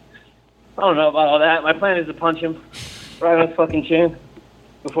don't know about all that. My plan is to punch him right on his fucking chin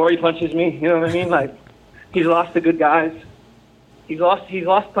before he punches me. You know what I mean? Like, he's lost to good guys. He's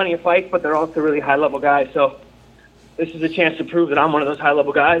lost plenty of fights, but they're also really high level guys. So this is a chance to prove that I'm one of those high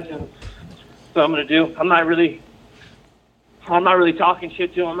level guys, and that's what I'm gonna do. I'm not really talking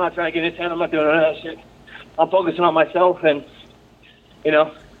shit to him. I'm not trying to get his head. I'm not doing none of that shit. I'm focusing on myself, and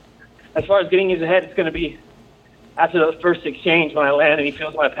as far as getting his head, it's gonna be after the first exchange when I land and he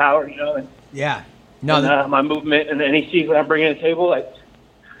feels my power, and Yeah. No. my movement, and then he sees what I'm bringing to the table. Like,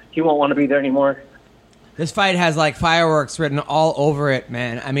 he won't want to be there anymore. This fight has like fireworks written all over it,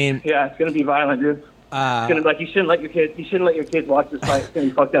 man. I mean, Yeah, it's gonna be violent, dude. It's gonna be like you shouldn't let your kids watch this fight. It's gonna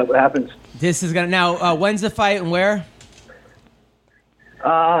be fucked up. What happens? this is gonna now. When's the fight and where?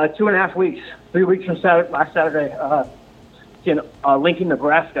 2.5 weeks, 3 weeks from last Saturday, in Lincoln,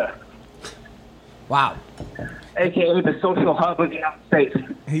 Nebraska, Wow. aka the social hub of the United States.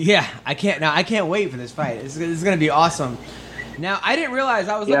 Yeah, I can't wait for this fight. This is gonna be awesome. Now, I didn't realize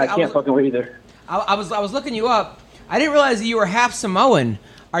I was. Yeah, I looking, can't fucking wait either. I was looking you up. I didn't realize that you were half Samoan.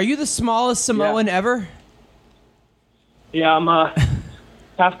 Are you the smallest Samoan ever? Yeah, I'm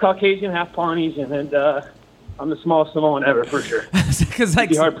half Caucasian, half Polynesian, and I'm the smallest Samoan ever for sure. Because You'd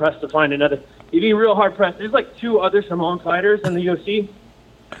be hard pressed to find another. You'd be real hard pressed. There's like 2 other Samoan fighters in the UFC.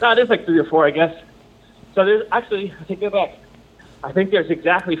 No, there's like 3 or 4, I guess. So there's actually, I take that back. I think there's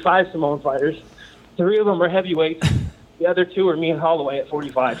exactly 5 Samoan fighters. 3 of them are heavyweights. The other 2 are me and Holloway at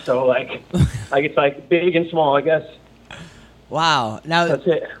 45. So like it's like big and small, I guess. Wow. Now That's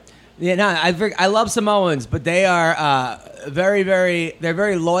it. Yeah, no, I love Samoans, but they are they're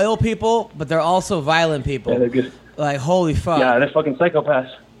very loyal people, but they're also violent people. Yeah, they're good. Like, holy fuck. Yeah, they're fucking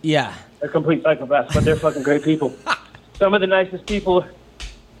psychopaths. Yeah. They're complete psychopaths, but they're fucking great people. Some of the nicest people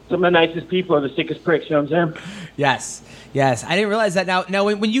are the sickest pricks, you know what I'm saying? Yes. I didn't realize that. Now,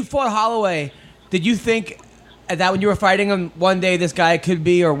 when you fought Holloway, did you think that when you were fighting him, one day this guy could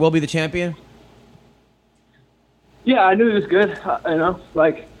be or will be the champion? Yeah, I knew he was good.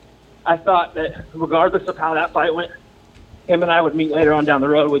 I thought that regardless of how that fight went, him and I would meet later on down the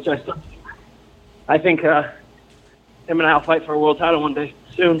road, which I still. I think him and I'll fight for a world title one day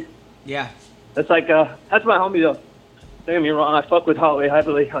soon. Yeah. That's like that's my homie though. Don't get me wrong, I fuck with Holloway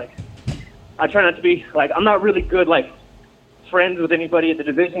heavily. Like, I try not to be like, I'm not really good like friends with anybody at the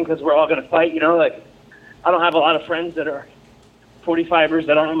division because we're all gonna fight. You know, like I don't have a lot of friends that are 45ers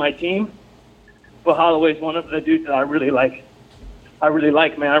that aren't on my team. But Holloway's one of the dudes that I really like.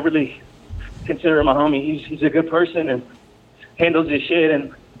 Man. I really consider him a homie. He's a good person and handles his shit.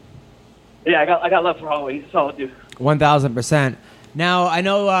 And yeah, I got love for Holloway. He's a solid dude. 1,000%. Now I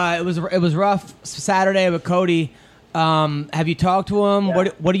know it was rough Saturday with Cody. Have you talked to him? Yeah.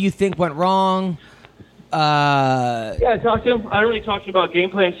 What do you think went wrong? Yeah, I talked to him. I don't really talk to him about game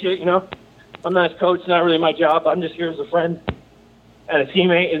plan shit. You know, I'm not his coach. It's not really my job. I'm just here as a friend and a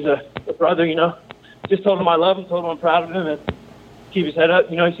teammate, as a brother. You know, just told him I love him. Told him I'm proud of him and keep his head up.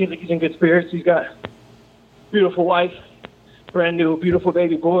 You know, he seems like he's in good spirits. He's got a beautiful wife, brand new beautiful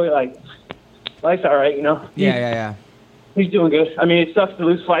baby boy. Like, life's all right. You know. Yeah. He's doing good. I mean, it sucks to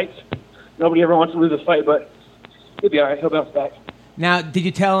lose fights. Nobody ever wants to lose a fight, but he'll be all right. He'll bounce back. Now, did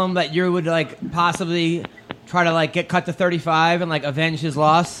you tell him that you would like possibly try to like get cut to 35 and like avenge his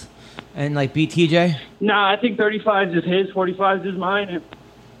loss and like beat TJ? Nah, I think 35 is his, 45 is mine. And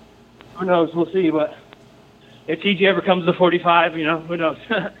who knows? We'll see. But if TJ ever comes to 45, you know, who knows?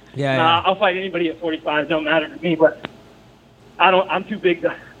 Yeah. I'll fight anybody at 45. Don't matter to me. But I'm too big.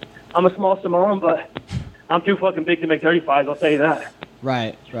 I'm a small Samoan, but I'm too fucking big to make 35. I'll tell you that.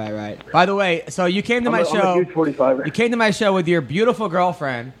 Right. By the way, so you came to my show. I'm a huge 45er. You came to my show with your beautiful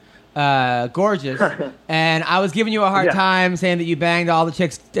girlfriend, gorgeous, and I was giving you a hard time saying that you banged all the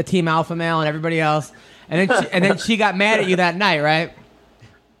chicks, Team Alpha Male, and everybody else, and then she got mad at you that night, right?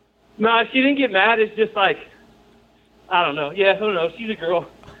 No, she didn't get mad. It's just like, I don't know. Yeah, who knows? She's a girl.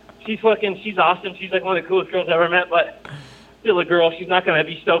 She's awesome. She's like one of the coolest girls I ever met, but still a girl. She's not gonna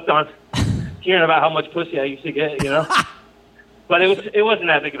be stoked on hearing about how much pussy I used to get, you know. But it wasn't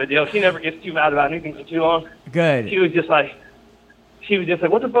that big of a deal. She never gets too mad about anything for too long. Good. She was just like,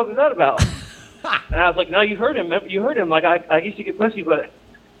 what the fuck is that about? And I was like, no, you heard him. You heard him. Like, I used to get pussy, but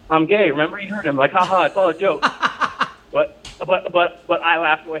I'm gay. Remember, you heard him. Like, haha, it's all a joke. but I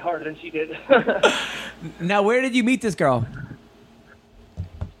laughed way harder than she did. Now, where did you meet this girl?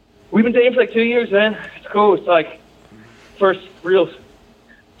 We've been dating for like 2 years, man. It's cool. It's like first real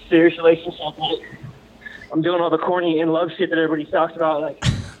serious relationship. I'm doing all the corny in love shit that everybody talks about. Like,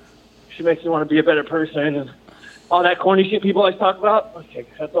 she makes me want to be a better person and all that corny shit people always talk about. Okay,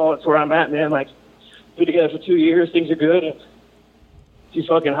 that's where I'm at, man. Like, we're together for 2 years. Things are good. And she's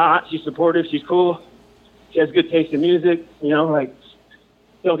fucking hot. She's supportive. She's cool. She has good taste in music. You know, like,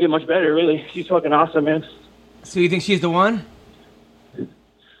 don't get much better, really. She's fucking awesome, man. So you think she's the one?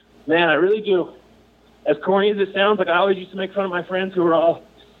 Man, I really do. As corny as it sounds, like I always used to make fun of my friends who were all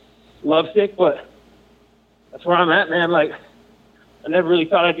lovesick, but that's where I'm at, man. Like, I never really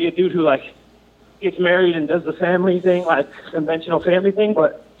thought I'd be a dude who, like, gets married and does the family thing, like, conventional family thing,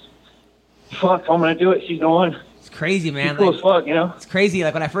 but fuck, I'm going to do it. She's the one. It's crazy, man. She's cool as fuck, you know? It's crazy.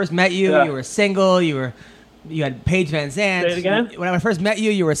 Like, when I first met you, you were single. You had Paige Van Zandt. Say it again? When I first met you,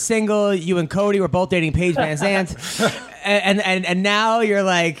 you were single. You and Cody were both dating Paige Van Zandt. and now you're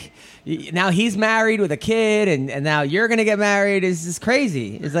like... Now he's married with a kid, and now you're gonna get married. It's just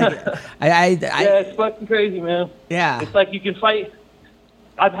crazy. It's like, yeah, it's fucking crazy, man. Yeah, it's like you can fight.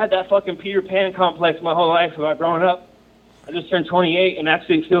 I've had that fucking Peter Pan complex my whole life. When I growing up, I just turned 28, and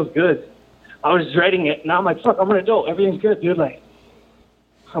actually it feels good. I was dreading it. Now I'm like, fuck, I'm an adult. Everything's good, dude. Like,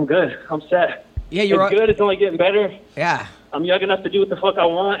 I'm good. I'm set. Yeah, you're good. It's only getting better. Yeah, I'm young enough to do what the fuck I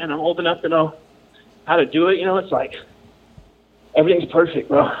want, and I'm old enough to know how to do it. You know, it's like everything's perfect,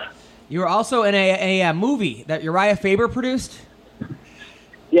 bro. You were also in a movie that Uriah Faber produced?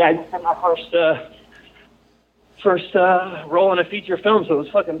 Yeah, I just had my first role in a feature film, so it was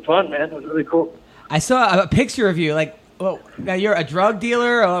fucking fun, man. It was really cool. I saw a picture of you. Like, well, now you're a drug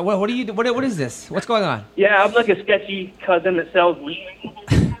dealer? Or what do you? What is this? What's going on? Yeah, I'm like a sketchy cousin that sells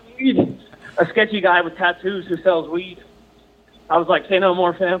weed. A sketchy guy with tattoos who sells weed. I was like, say no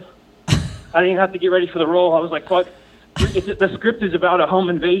more, fam. I didn't even have to get ready for the role. I was like, fuck. The script is about a home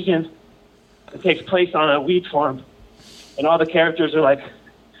invasion. It takes place on a weed farm, and all the characters are like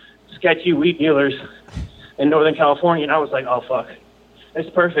sketchy weed dealers in Northern California. And I was like, "Oh fuck, it's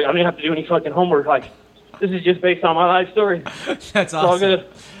perfect. I don't even have to do any fucking homework. Like, this is just based on my life story." That's awesome. All good.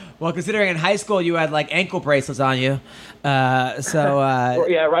 Well, considering in high school you had like ankle bracelets on you, yeah,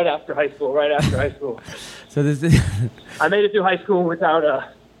 right after high school. So this is I made it through high school without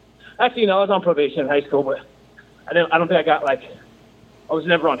Actually, no, I was on probation in high school, but I don't think I got like. I was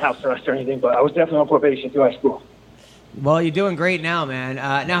never on house arrest or anything, but I was definitely on probation through high school. Well, you're doing great now, man.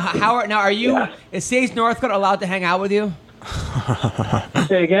 Are you? Yeah. Is Sage Northcutt allowed to hang out with you?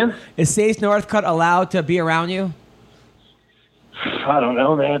 Say again? Is Sage Northcutt allowed to be around you? I don't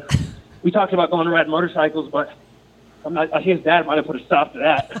know, man. We talked about going to ride motorcycles, but I think his dad might have put a stop to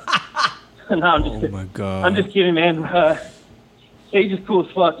that. No, I'm just kidding. my God. I'm just kidding, man. Sage is cool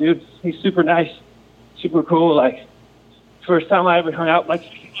as fuck, dude. He's super nice, super cool. Like, first time I ever hung out, like,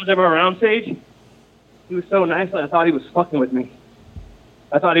 I was ever around Sage, he was so nice, and I thought he was fucking with me.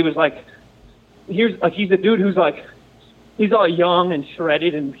 I thought he was like, he's a dude who's like, he's all young and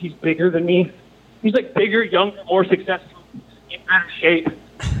shredded, and he's bigger than me. He's like bigger, younger, more successful, in better shape.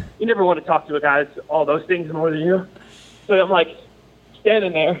 You never want to talk to a guy that's all those things more than you. So I'm like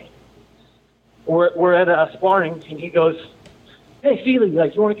standing there. We're at sparring, and he goes, "Hey, Feely,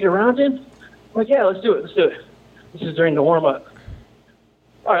 like, you want to get around him?" I'm like, "Yeah, let's do it. This is during the warm up.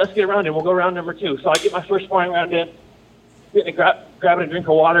 All right, let's get around him. We'll go round number 2. So I get my first sparring round in, grabbing a drink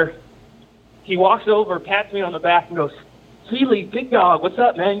of water. He walks over, pats me on the back, and goes, "Feely, big dog, what's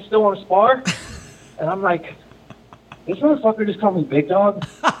up, man? You still want to spar?" And I'm like, this motherfucker just called me big dog?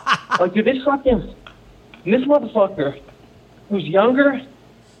 Like, dude, this motherfucker who's younger,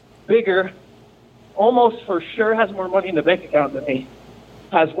 bigger, almost for sure has more money in the bank account than me,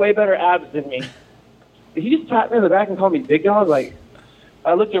 has way better abs than me. Did he just pat me on the back and call me big dog? Like,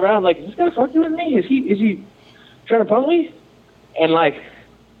 I looked around like, is this guy fucking with me? Is he trying to punk me? And like,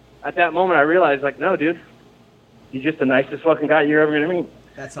 at that moment I realized, like, no, dude, he's just the nicest fucking guy you're ever gonna meet.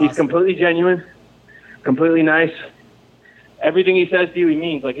 That's awesome. He's completely genuine, completely nice. Everything he says to you, he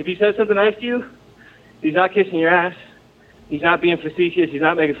means. Like, if he says something nice to you, he's not kissing your ass. He's not being facetious. He's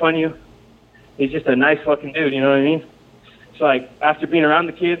not making fun of you. He's just a nice fucking dude, you know what I mean? So, like, after being around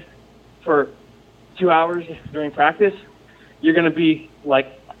the kid for 2 hours during practice, you're going to be,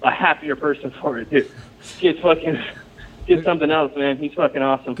 like, a happier person for it, dude. Kid's something else, man. He's fucking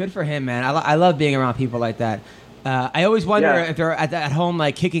awesome. Good for him, man. I love being around people like that. I always wonder if they're at home,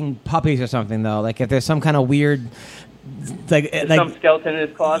 like, kicking puppies or something, though. Like, if there's some kind of weird... Like some skeleton in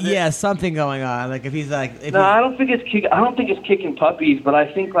his closet. Yeah, something going on. Like if he's like, I don't think it's kicking puppies, but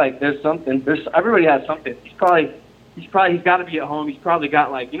I think like there's something. Everybody has something. He's got to be at home. He's probably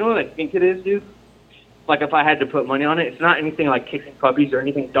got like, you know what I think it is, dude? Like if I had to put money on it, it's not anything like kicking puppies or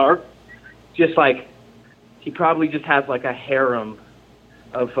anything dark. Just like he probably just has like a harem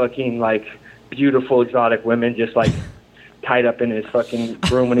of fucking like beautiful exotic women, just like. Tied up in his fucking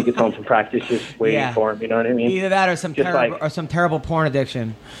room when he gets home from practice, just waiting for him. You know what I mean? Either that or some terrible porn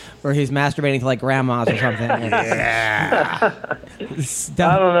addiction, where he's masturbating to like grandmas or something. I don't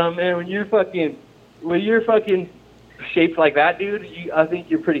know, man. When you're fucking shaped like that, dude, I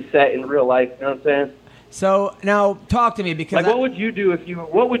think you're pretty set in real life. You know what I'm saying? So now talk to me because like, what would you do if you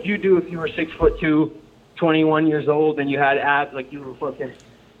were 6'2", 21 years old, and you had abs like you were fucking?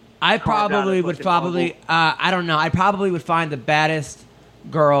 I probably would I don't know. I probably would find the baddest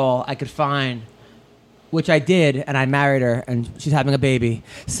girl I could find, which I did, and I married her, and she's having a baby.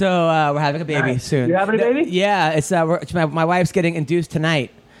 So we're having a baby soon. You having a baby? Yeah, it's my wife's getting induced tonight.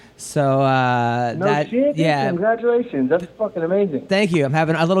 So no shit. Yeah. Congratulations. That's fucking amazing. Thank you. I'm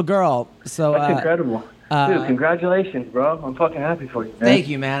having a little girl. So that's incredible. Dude, congratulations, bro. I'm fucking happy for you, man. Thank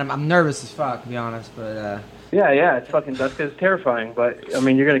you, man. I'm nervous as fuck, to be honest, but. Yeah, it's fucking, that's because it's terrifying, but, I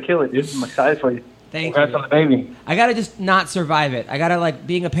mean, you're going to kill it, dude. I'm excited for you. Congrats on the baby. I got to just not survive it. I got to, like,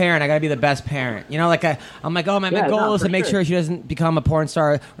 being a parent, I got to be the best parent. You know, like, I'm like, oh, my goal is to make sure she doesn't become a porn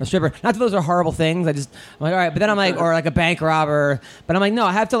star or a stripper. Not that those are horrible things. I'm like, all right, but then I'm like, or like a bank robber. But I'm like, no,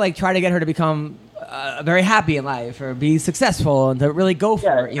 I have to, like, try to get her to become very happy in life or be successful and to really go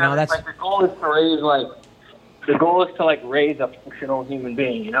for it. You know, that's... Like, the goal is to raise a functional human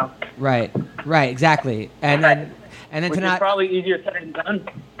being, you know? Right, exactly. And then which to not... is probably easier said than done.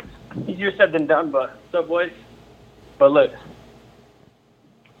 Easier said than done, but so boys. But look,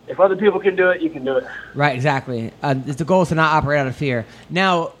 if other people can do it, you can do it. Right, exactly. The goal is to not operate out of fear.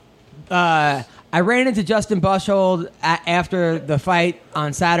 Now, I ran into Justin Bushold after the fight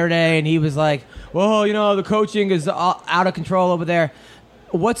on Saturday, and he was like, "Well, you know, the coaching is out of control over there."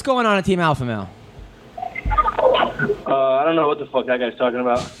 What's going on at Team Alpha Male? I don't know what the fuck that guy's talking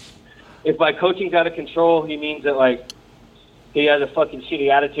about. If by coaching's out of control, he means that, like, he has a fucking shitty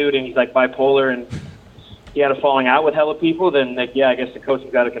attitude and he's, like, bipolar and he had a falling out with hella people, then, like, yeah, I guess the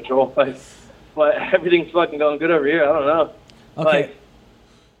coaching's out of control. But everything's fucking going good over here. I don't know. Okay.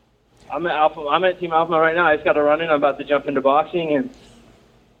 Like, I'm at Team Alpha right now. I just got to run in. I'm about to jump into boxing, and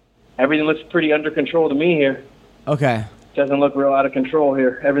everything looks pretty under control to me here. Okay. Doesn't look real out of control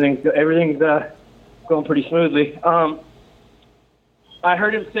here. Everything's going pretty smoothly. I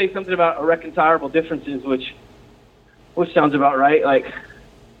heard him say something about irreconcilable differences, which which sounds about right. Like,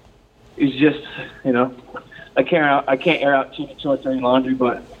 it's just, you know, I can't air out too much dirty laundry,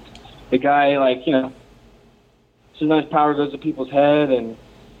 but the guy, like, you know, sometimes power goes to people's head and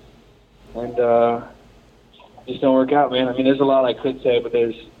just don't work out, man. I mean, there's a lot I could say, but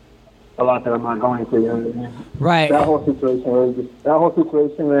there's a lot that I'm not going to. You know what I mean? Right. That whole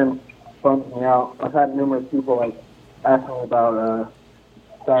situation then bums me out. I've had numerous people like ask me about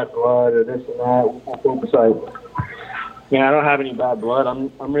bad blood or this and that. It's like, yeah, I don't have any bad blood.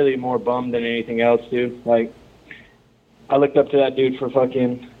 I'm really more bummed than anything else, dude. Like, I looked up to that dude for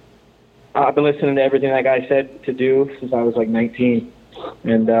fucking. I've been listening to everything that guy said to do since I was like 19,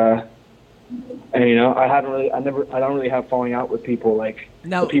 and you know, I don't really have falling out with people. Like,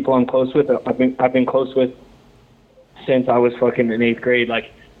 No. the people I'm close with, I've been close with since I was fucking in 8th grade.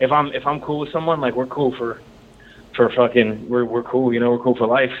 Like, if I'm cool with someone, like, we're cool for fucking, we're cool, you know, we're cool for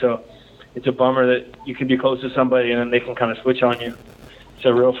life. So it's a bummer that you can be close to somebody and then they can kind of switch on you. It's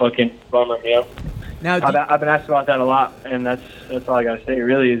a real fucking bummer, you know. Now, I've been asked about that a lot, and that's all I gotta say.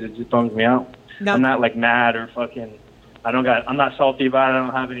 Really, is it just bums me out. Now- I'm not like mad or fucking. I'm not salty about it. I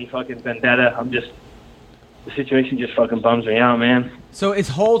don't have any fucking vendetta. The situation just fucking bums me out, man. so is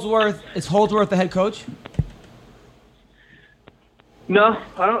Holdsworth the head coach? No,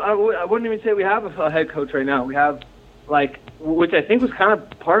 I wouldn't even say we have a head coach right now. We have, like, which I think was kind of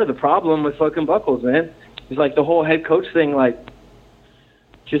part of the problem with fucking Buckles, man. It's like the whole head coach thing, like,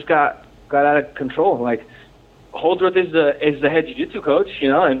 just got out of control. Like, Holdsworth is the head jiu-jitsu coach, you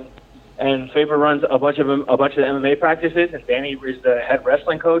know, and Faber runs a bunch of the MMA practices, and Danny is the head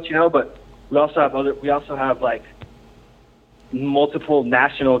wrestling coach, you know. But we also have like multiple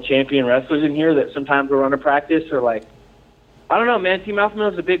national champion wrestlers in here that sometimes will run a practice, or like, I don't know, man. Team Alpha Male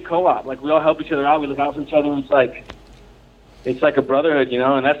is a big co-op. Like, we all help each other out. We look out for each other. And it's like a brotherhood, you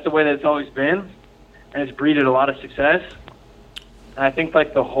know. And that's the way that it's always been, and it's breeded a lot of success. And I think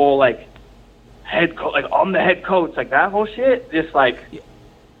like the whole like head coach, like I'm the head coach, like that whole shit, just like.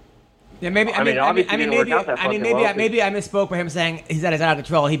 Yeah, maybe. I mean, obviously didn't work out that fucking well. Maybe I misspoke by him saying he's out of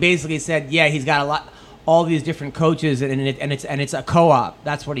control. He basically said, yeah, he's got all these different coaches, and it's a co-op.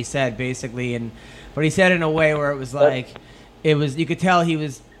 That's what he said basically, but he said it in a way where it was like, you could tell he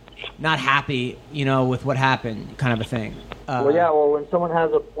was not happy, you know, with what happened, kind of a thing. When someone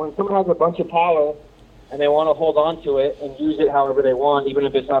has a bunch of power, and they want to hold on to it and use it however they want, even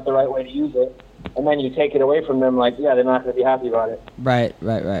if it's not the right way to use it, and then you take it away from them, like, yeah, they're not going to be happy about it. Right.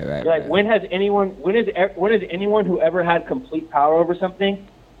 Like, when has anyone who ever had complete power over something,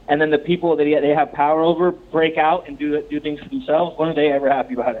 and then the people that they have power over break out and do things for themselves, when are they ever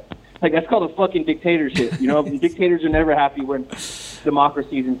happy about it? Like, that's called a fucking dictatorship, you know? Dictators are never happy when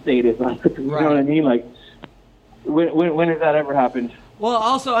democracy is instated. Like, you know what I mean? Like, when has that ever happened? Well,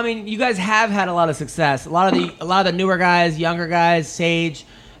 also, I mean, you guys have had a lot of success. A lot of the newer guys, younger guys, Sage,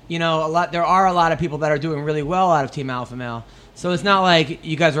 you know, there are a lot of people that are doing really well out of Team Alpha Male. So it's not like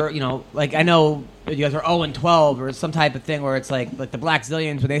you guys are, you know, like I know you guys are 0-12 or some type of thing where it's like the Black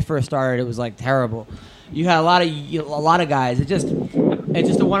Zillions when they first started, it was like terrible. You had a lot of guys. It's just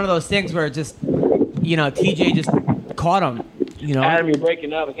one of those things where it just, you know, TJ just caught them. You know, Adam, you're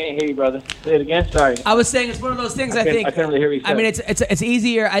breaking up. I can't hear you, brother. Say it again. Sorry. I was saying it's one of those things. I think. I can't really hear you. I mean, it's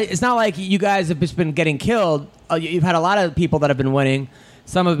easier. It's not like you guys have just been getting killed. You've had a lot of people that have been winning.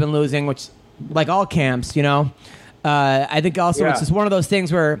 Some have been losing, which, like all camps, you know. I think also it's just one of those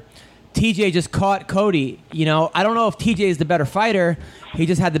things where TJ just caught Cody. You know, I don't know if TJ is the better fighter. He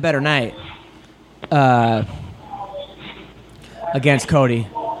just had the better night against Cody.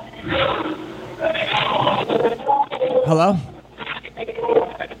 Hello?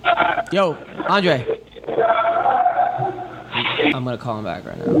 Yo, Andre. I'm going to call him back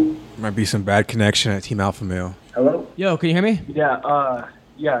right now. Might be some bad connection at Team Alpha Male. Hello? Yo, can you hear me? Yeah,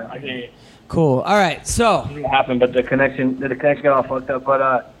 I can hear you. Cool. All right, so. It happened, but the connection got all fucked up.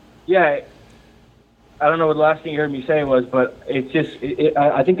 But, yeah, I don't know what the last thing you heard me say was, but it's just,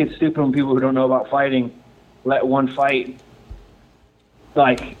 I think it's stupid when people who don't know about fighting let one fight,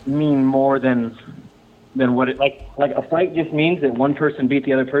 like, mean more than what it, like a fight just means that one person beat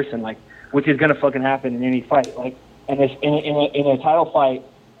the other person, like, which is going to fucking happen in any fight. Like, and in a title fight,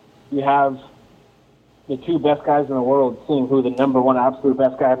 you have the two best guys in the world seeing who the number one absolute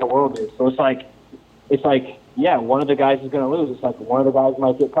best guy in the world is. So it's like, yeah, one of the guys is going to lose. It's like one of the guys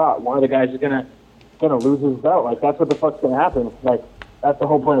might get caught. One of the guys is going to lose his belt. Like, that's what the fuck's going to happen. Like, that's the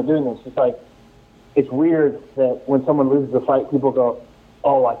whole point of doing this. It's like, it's weird that when someone loses a fight, people go,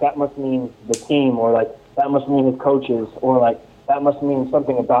 oh, like, that must mean the team, or like, that must mean his coaches, or like, that must mean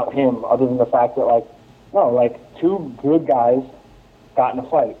something about him, other than the fact that, like, no, like, two good guys got in a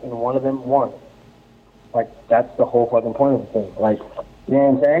fight, and one of them won. Like, that's the whole fucking point of the thing. Like, you know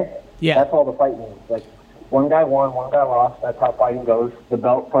what I'm saying? Yeah. That's all the fight means. Like, one guy won, one guy lost. That's how fighting goes. The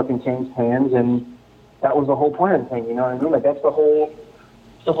belt fucking changed hands, and that was the whole point of the thing. You know what I mean? Like, that's the whole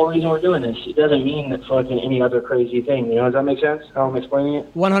reason we're doing this. It doesn't mean that fucking any other crazy thing. You know, does that make sense? How I'm explaining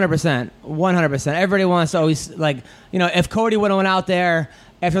it? 100%. 100%. Everybody wants to always, like, you know, if Cody would have went out there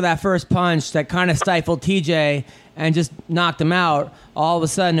after that first punch that kind of stifled TJ and just knocked him out, all of a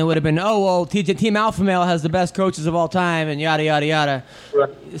sudden it would have been, oh, well, TJ, Team Alpha Male has the best coaches of all time and yada, yada, yada. Right.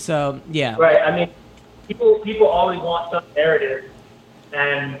 So, yeah. Right. I mean, people always want some narrative,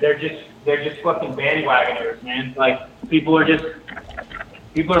 and they're just fucking bandwagoners, man. Like, people are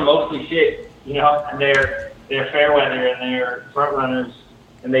mostly shit, you know, and they're fair weather and they're front runners,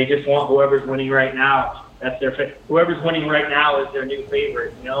 and they just want whoever's winning right now. That's whoever's winning right now is their new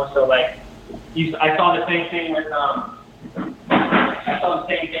favorite, you know. So like, I saw the same thing with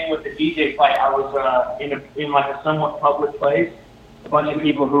the DJ fight. I was in like a somewhat public place, a bunch of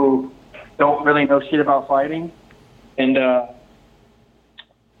people who don't really know shit about fighting, and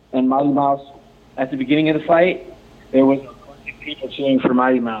Mighty Mouse at the beginning of the fight, there was a bunch of people cheering for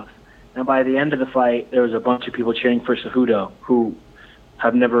Mighty Mouse, and by the end of the fight, there was a bunch of people cheering for Cejudo, who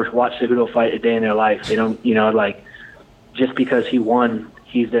have never watched Cejudo fight a day in their life. They don't, you know, like, just because he won,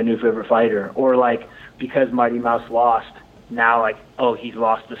 he's their new favorite fighter, or like, because Mighty Mouse lost, now like, oh, he's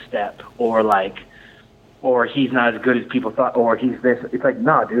lost a step, or like, or he's not as good as people thought, or he's this. It's like,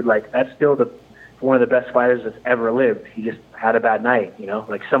 nah, dude, like, that's still one of the best fighters that's ever lived. He just had a bad night, you know?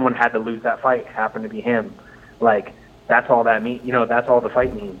 Like, someone had to lose that fight. It happened to be him. Like, that's all that means. You know, that's all the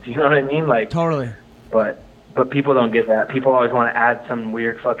fight means. You know what I mean? Like, Totally. But people don't get that. People always want to add some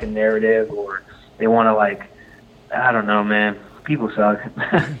weird fucking narrative, or they want to, like, I don't know, man. People suck.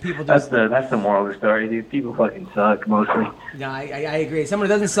 People that's the moral of the story, dude. People fucking suck, mostly. No, I agree. Someone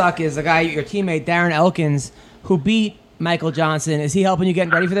who doesn't suck is the guy, your teammate, Darren Elkins, who beat Michael Johnson. Is he helping you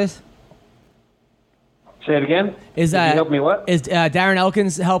getting ready for this? Say it again? Did he help me what? Is Darren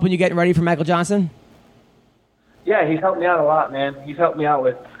Elkins helping you getting ready for Michael Johnson? Yeah, he's helped me out a lot, man. He's helped me out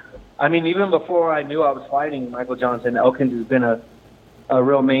with, I mean, even before I knew I was fighting Michael Johnson, Elkins has been a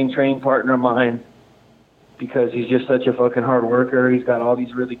real main training partner of mine, because he's just such a fucking hard worker. He's got all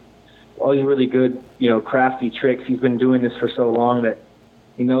these really good, you know, crafty tricks. He's been doing this for so long that,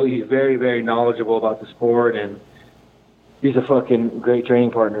 you know, he's very, very knowledgeable about the sport, and he's a fucking great training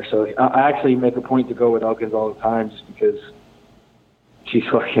partner. So I actually make a point to go with Elkins all the time, just because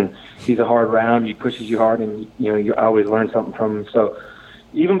he's a hard round. He pushes you hard, and, you know, you always learn something from him. So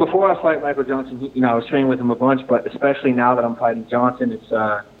even before I fight Michael Johnson, you know, I was training with him a bunch, but especially now that I'm fighting Johnson, it's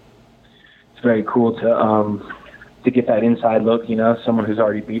very cool to get that inside look, you know, someone who's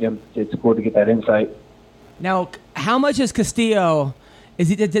already beat him. It's cool to get that insight. Now, how much is Castillo?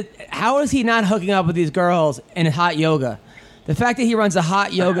 How is he not hooking up with these girls in hot yoga? The fact that he runs a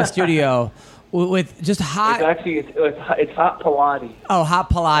hot yoga studio with just hot. It's actually it's hot Pilates. Oh,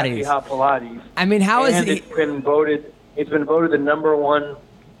 hot Pilates. It's hot Pilates. I mean, how is It's been voted the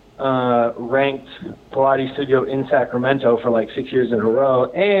 #1 ranked Pilates studio in Sacramento for like 6 years in a row,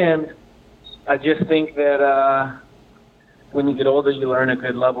 and I just think that when you get older, you learn a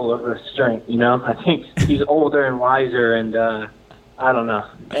good level of strength, you know? I think he's older and wiser, and I don't know.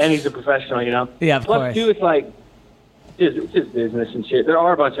 And he's a professional, you know? Yeah, of course. Plus, too, it's like, it's just business and shit. There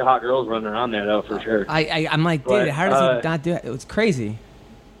are a bunch of hot girls running around there, though, for sure. I'm like, dude, how does he not do it? It's crazy.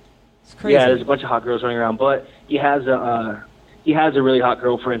 It's crazy. Yeah, there's a bunch of hot girls running around, but he has a really hot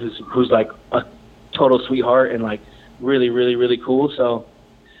girlfriend who's like a total sweetheart and, like, really, really, really cool, so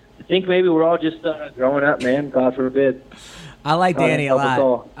I think maybe we're all just growing up, man. God forbid. I like Danny a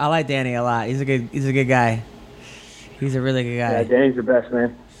lot. I like Danny a lot. He's a good guy. He's a really good guy. Yeah, Danny's the best,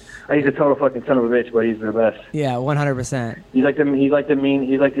 man. He's a total fucking son of a bitch, but he's the best. Yeah, 100%. He's like the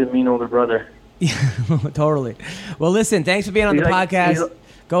mean older brother. Yeah, totally. Well, listen, thanks for being on the podcast.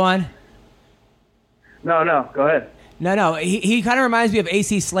 Go on. No, go ahead. No. He kind of reminds me of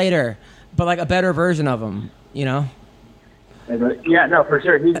AC Slater, but like a better version of him. You know. Yeah, no, for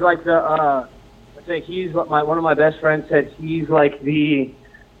sure. He's like I think he's one of my best friends said he's like the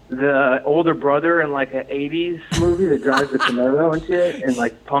older brother in like an '80s movie that drives the Camaro and shit and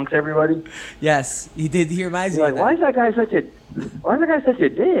like punks everybody. Yes, he did. He reminds me. Like, of that. why is that guy such a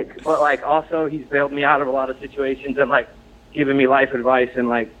dick? But like, also he's bailed me out of a lot of situations and like given me life advice and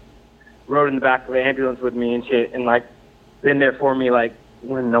like rode in the back of the ambulance with me and shit and like been there for me like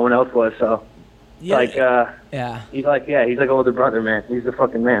when no one else was. So. Yeah. Like, he's like older brother, man. He's the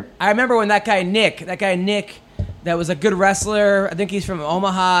fucking man. I remember when that guy Nick, that was a good wrestler. I think he's from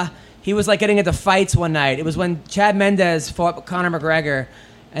Omaha. He was like getting into fights one night. It was when Chad Mendez fought Conor McGregor,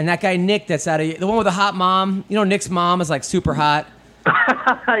 And that guy Nick, that's out of the one with the hot mom. You know, Nick's mom is like super hot.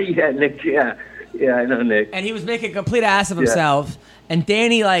 Yeah, Nick. Yeah, I know Nick. And he was making a complete ass of himself. And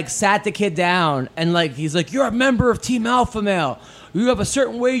Danny like sat the kid down and like he's like, "You're a member of Team Alpha Male. You have a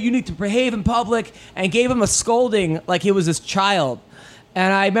certain way you need to behave in public," and gave him a scolding like he was his child.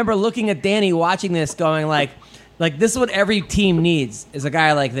 And I remember looking at Danny watching this, going like this is what every team needs is a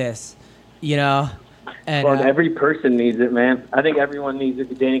guy like this, you know. And Well, every person needs it, man. I think everyone needs a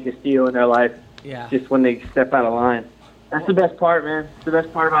Danny Castillo in their life. Yeah. Just when they step out of line. That's the best part, man. It's the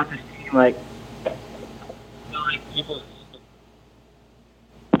best part about this team. Like people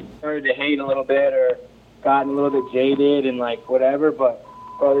started to hate a little bit or gotten a little bit jaded and like whatever, but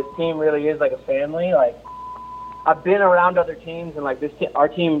bro, this team really is like a family. Like I've been around other teams and like our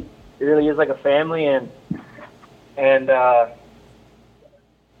team really is like a family and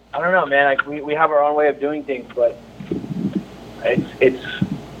I don't know, man. Like we have our own way of doing things, but it's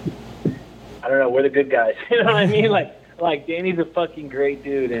I don't know. We're the good guys. You know what I mean? Like Danny's a fucking great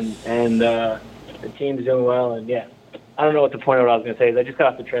dude, and the team's doing well. And yeah, I don't know what the point of what I was gonna say is. I just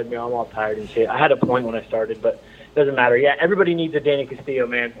got off the treadmill. I'm all tired and shit. I had a point when I started, but it doesn't matter. Yeah, everybody needs a Danny Castillo,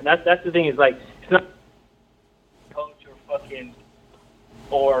 man. And that's the thing is like it's not coach or fucking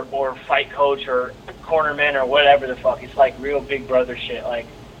or fight coach or cornerman or whatever the fuck. It's like real big brother shit. Like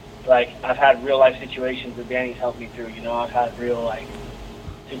I've had real life situations that Danny's helped me through. You know, I've had real like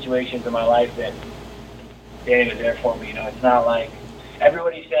situations in my life that Danny was there for me. You know, it's not like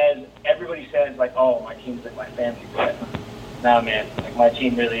everybody says like, oh, my team's like my family, but nah, man, like my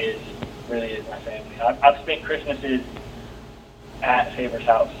team really is my family. I've spent Christmases at Faber's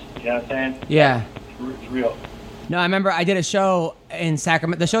house. You know what I'm saying? Yeah. It's real. No, I remember I did a show in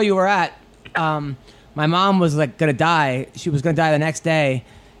Sacramento. The show you were at, my mom was like gonna die. She was gonna die the next day,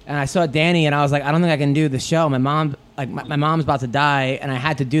 and I saw Danny, and I was like, I don't think I can do the show. My mom's about to die, and I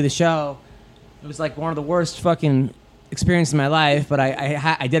had to do the show. It was like one of the worst fucking experiences in my life, but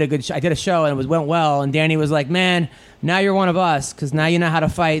I did a good. I did a show, and went well. And Danny was like, "Man, now you're one of us, because now you know how to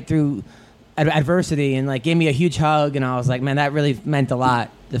fight through adversity," and like gave me a huge hug, and I was like, "Man, that really meant a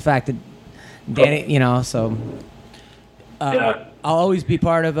lot." The fact that Danny, you know, so. I'll always be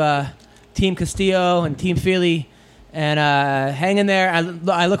part of Team Castillo and Team Feely, and hang in there.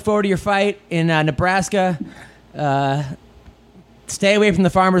 I look forward to your fight in Nebraska. Stay away from the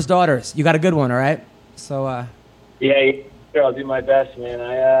farmers' daughters. You got a good one, all right? So. Yeah, sure, I'll do my best, man.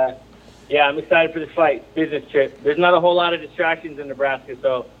 I'm excited for this fight. Business trip. There's not a whole lot of distractions in Nebraska,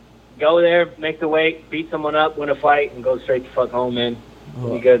 so go there, make the weight, beat someone up, win a fight, and go straight to fuck home, man.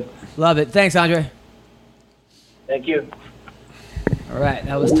 It'll be good. Love it. Thanks, Andre. Thank you. All right,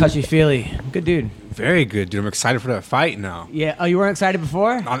 that was Touchy Feely. Good dude. Very good, dude. I'm excited for that fight now. Yeah. Oh, you weren't excited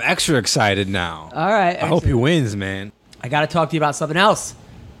before? I'm extra excited now. All right. I hope he wins, man. I got to talk to you about something else.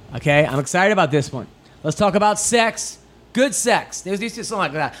 Okay? I'm excited about this one. Let's talk about sex. Good sex. There's used to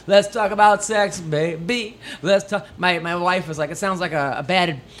something like that. Let's talk about sex, baby. Let's talk. My wife was like, it sounds like a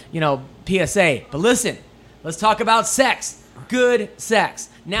bad, PSA. But listen, let's talk about sex. Good sex.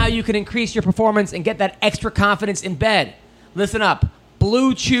 Now you can increase your performance and get that extra confidence in bed. Listen up.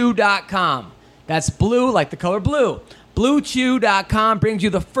 BlueChew.com. That's blue like the color blue. BlueChew.com brings you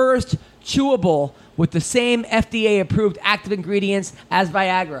the first chewable with the same FDA-approved active ingredients as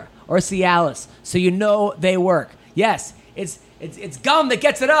Viagra or Cialis, so you know they work. Yes, it's gum that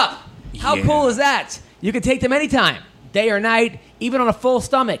gets it up. How cool is that? You can take them anytime, day or night, even on a full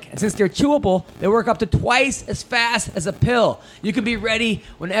stomach. And since they're chewable, they work up to twice as fast as a pill. You can be ready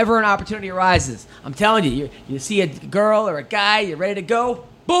whenever an opportunity arises. I'm telling you, you see a girl or a guy, you're ready to go,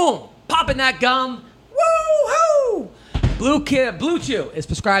 boom, popping that gum, woo-hoo! Blue Chew is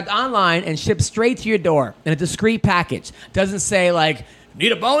prescribed online and shipped straight to your door in a discreet package. Doesn't say like,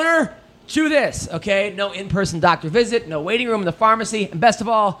 need a boner? Chew this, okay? No in-person doctor visit, no waiting room in the pharmacy, and best of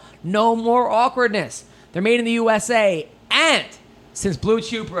all, no more awkwardness. They're made in the USA, and since Blue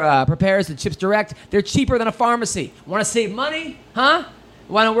Chew prepares the chips direct, they're cheaper than a pharmacy. Want to save money? Huh?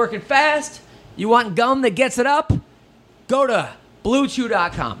 Want to work it fast? You want gum that gets it up? Go to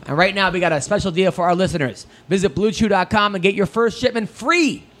BlueChew.com. And right now, we got a special deal for our listeners. Visit BlueChew.com and get your first shipment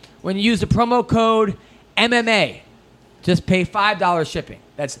free when you use the promo code MMA. Just pay $5 shipping.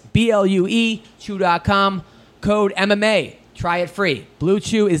 That's BLUE Chew.com, code MMA. Try it free. Blue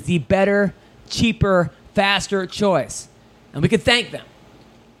Chew is the better, cheaper, faster choice. And we can thank them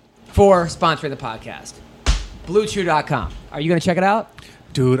for sponsoring the podcast. BlueChew.com. Are you going to check it out?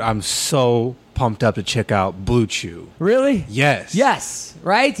 Dude, I'm so pumped up to check out Blue Chew. Really? Yes. Yes,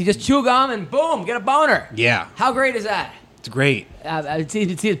 right? You just chew gum and boom, get a boner. Yeah. How great is that? It's great.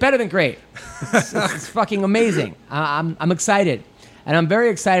 It's better than great. It's fucking amazing. I'm excited. and I'm very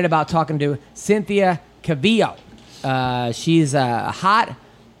excited about talking to Cynthia Calvillo. She's a hot,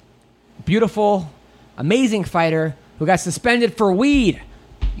 beautiful, amazing fighter who got suspended for weed.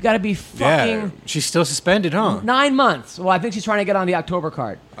 You got to be fucking... Yeah, she's still suspended, huh? 9 months. Well, I think she's trying to get on the October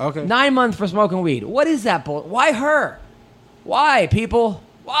card. Okay. 9 months for smoking weed. What is that bull? Why her? Why, people?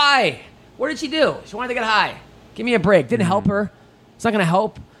 Why? What did she do? She wanted to get high. Give me a break. Didn't help her. It's not going to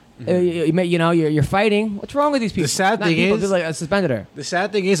help. You're fighting. What's wrong with these people? The sad thing is... Like, suspended her. The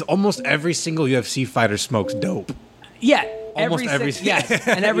sad thing is almost every single UFC fighter smokes dope. Yeah. Almost every yes.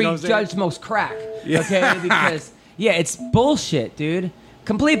 And every judge smokes crack. Yeah. Okay? Because, yeah, it's bullshit, dude.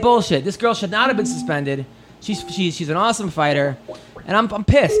 Complete bullshit. This girl should not have been suspended. She's an awesome fighter, and I'm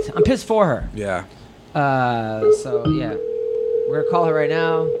pissed. I'm pissed for her. Yeah. So yeah, we're gonna call her right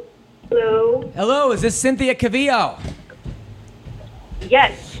now. Hello. Hello, is this Cynthia Calvillo?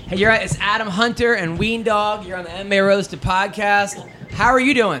 Yes. Hey, it's Adam Hunter and Ween Dog. You're on the MMA Roasted podcast. How are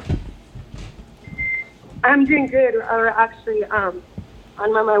you doing? I'm doing good. We're actually on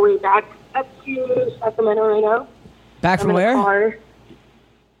my way back up to Sacramento right now. Back from I'm in a where? car.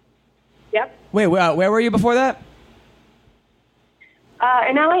 Yep. Wait, where were you before that?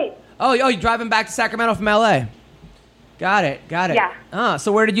 In LA. Oh, you're driving back to Sacramento from LA. Got it. Yeah.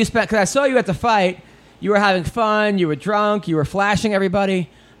 So where did you spend? Because I saw you at the fight. You were having fun. You were drunk. You were flashing everybody.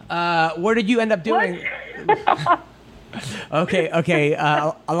 What did you end up doing? Okay.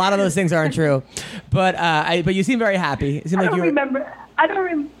 A lot of those things aren't true, but you seem very happy. It seemed I like don't you were, remember. I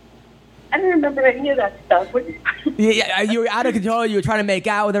don't remember any of that stuff. Yeah, you were out of control. You were trying to make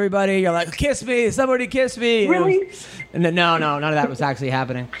out with everybody. You're like, kiss me, somebody kiss me. Really? No, none of that was actually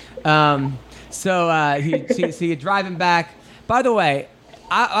happening. So you're driving back. By the way,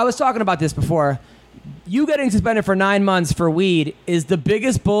 I was talking about this before. You getting suspended for 9 months for weed is the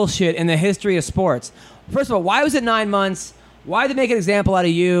biggest bullshit in the history of sports. First of all, why was it 9 months? Why did they make an example out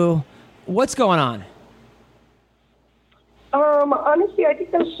of you? What's going on? Honestly, I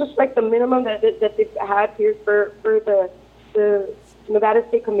think that's just like the minimum that they've had here for the Nevada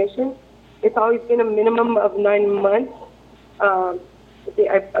State Commission. It's always been a minimum of 9 months. I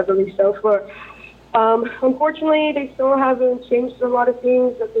believe so. Unfortunately, they still haven't changed a lot of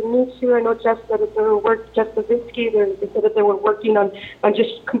things that they need to. I know Jeff said that Jeff Novitzky, they said that they were working on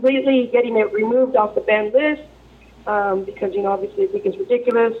just completely getting it removed off the banned list because, obviously I think it's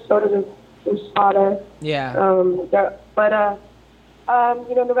ridiculous. So does USADA. Yeah.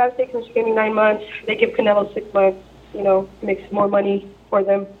 Nevada State Commission getting 9 months. They give Canelo 6 months. Makes more money for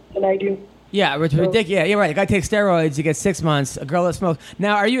them than I do. Yeah, it's ridiculous. Yeah, you're right. A guy takes steroids, you get 6 months. A girl that smokes.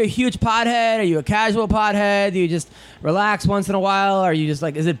 Now, are you a huge pothead? Are you a casual pothead? Do you just relax once in a while? Are you just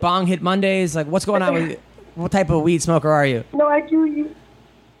like, is it bong hit Mondays? Like, what's going on with you? What type of weed smoker are you? No, I do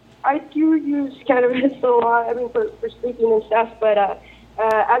use cannabis a lot. I mean, for sleeping and stuff. But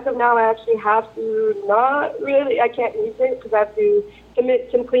as of now, I actually have to I can't use it because I have to submit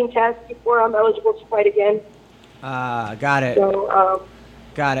some clean tests before I'm eligible to fight again. Got it. So,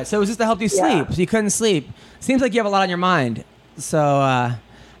 got it. So it was just to help you sleep. Yeah. So you couldn't sleep. Seems like you have a lot on your mind. So I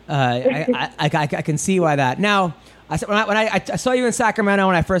can see why that. Now, I saw you in Sacramento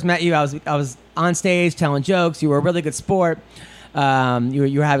when I first met you. I was on stage telling jokes. You were a really good sport. You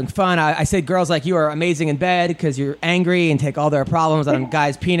were having fun. I said girls like you are amazing in bed because you're angry and take all their problems on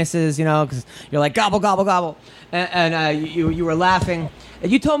guys' penises, because you're like gobble, gobble, gobble. And you were laughing.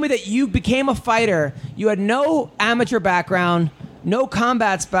 And you told me that you became a fighter. You had no amateur background, no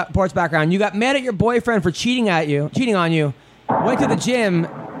combat sports background. You got mad at your boyfriend for cheating on you, went to the gym,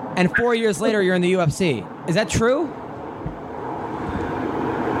 and 4 years later you're in the UFC. Is that true?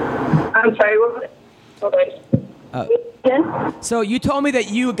 I'm sorry, what was it? So you told me that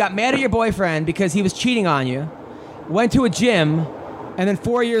you got mad at your boyfriend because he was cheating on you, went to a gym, and then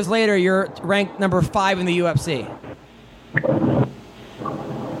 4 years later you're ranked number 5 in the UFC.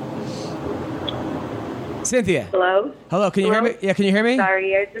 Cynthia. Hello, can you hear me? Yeah, can you hear me?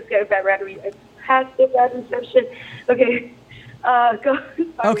 Sorry, I just got a bad reception. Okay. Go.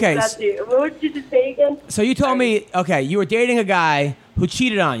 Okay. What would you just say again? So you told me, you were dating a guy who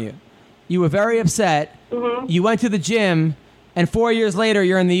cheated on you. You were very upset. Mm-hmm. You went to the gym, and 4 years later,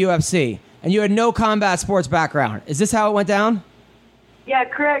 you're in the UFC. And you had no combat sports background. Is this how it went down? Yeah,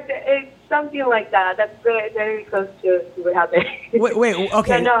 correct. It's something like that. That's very, very close to what happened. Wait,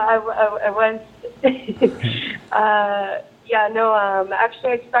 okay. Yeah, no, I went.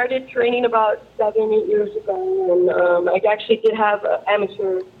 Actually, I started training about 7-8 years ago, and I actually did have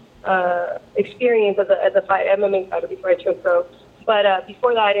amateur experience as a MMA fighter before I turned pro. But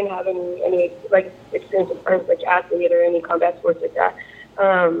before that, I didn't have any experience as far as athlete or any combat sports like that.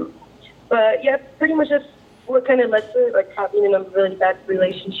 But yeah, pretty much just what kind of led to like being in a really bad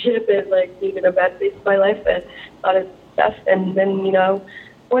relationship and like being in a bad phase of my life and a lot of stuff. And then,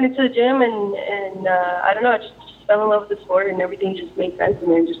 went into the gym and I don't know, I just fell in love with the sport and everything just made sense.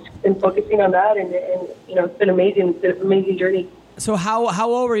 And then just been focusing on that and it's been amazing. It's been an amazing journey. So how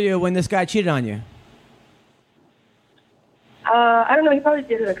old were you when this guy cheated on you? I don't know. He probably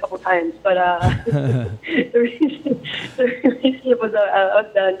did it a couple times, but the relationship was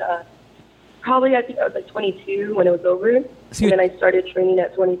done. Probably I think I was like 22 when it was over, and then I started training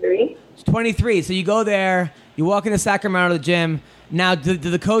at 23. It's 23. So you go there, you walk into Sacramento to the gym. Now, do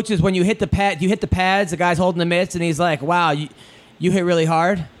the coaches, when you hit the pad, you hit the pads, the guy's holding the mitts, and he's like, "Wow, you hit really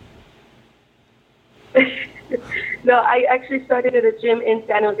hard." No, I actually started at a gym in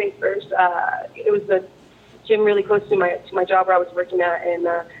San Jose first. It was a gym really close to my job where I was working at, and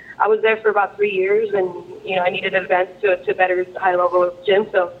I was there for about 3 years. And I needed an advance to better the high level gym,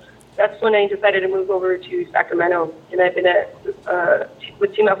 so that's when I decided to move over to Sacramento. And I've been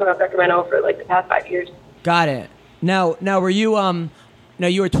with Team Alpha Male Sacramento for like the past 5 years. Got it. Now were you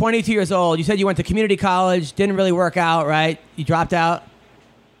you were 22 years old. You said you went to community college, didn't really work out, right? You dropped out.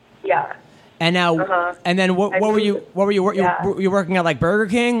 Yeah. And now, and then what were you working at, like Burger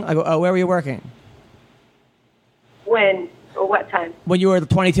King? Like, where were you working? When or what time? When you were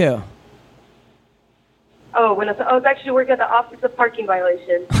 22. Oh, I was actually working at the Office of Parking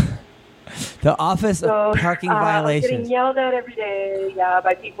Violations. The Office of Parking I was Violations. getting yelled at every day,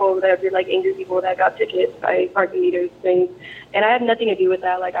 by people that were like angry people that got tickets by parking meters things, and I had nothing to do with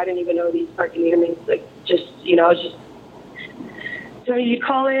that. Like I didn't even know these parking meter things. Like just I was just. So you'd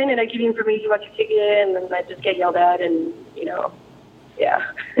call in and I give you information about your ticket, and then I just get yelled at, and yeah.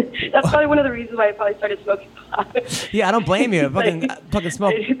 That's probably one of the reasons why I probably started smoking pot. Yeah, I don't blame you. Fucking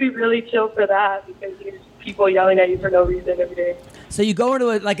smoke. It'd be really chill for that because there's people yelling at you for no reason every day. So you go into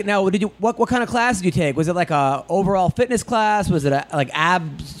it what kind of class did you take? Was it like a overall fitness class? Was it like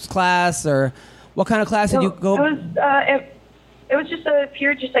abs class, or what kind of class did you go? It was just a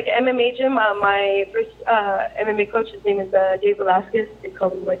pure, just like an MMA gym. My first MMA coach, his name is Dave Velasquez. They call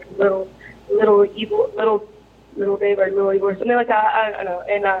him like little Dave or little evil or something like that. I don't know.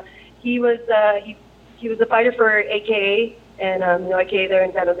 And he was a fighter for AKA, and AKA there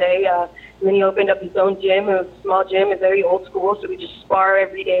in San Jose. And then he opened up his own gym. It was a small gym. It's very old school, so we just spar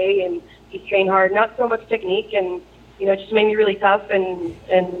every day, and he trained hard. Not so much technique, and it just made me really tough. And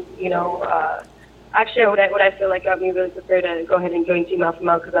actually, what I feel like got me really prepared to go ahead and join Team Alpha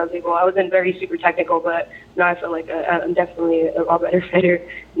Male because I wasn't very super technical, but now I feel like I'm definitely a lot better fighter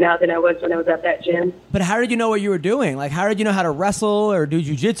now than I was when I was at that gym. But how did you know what you were doing? Like, how did you know how to wrestle or do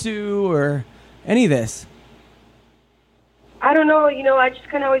jiu-jitsu or any of this? I don't know. I just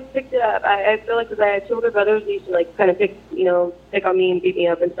kind of always picked it up. I feel like because I had two older brothers, they used to like kind of pick on me and beat me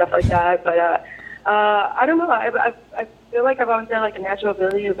up and stuff like that. But I don't know. I feel like I've always had like a natural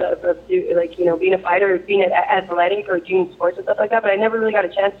ability of like being a fighter, being athletic, or doing sports and stuff like that. But I never really got a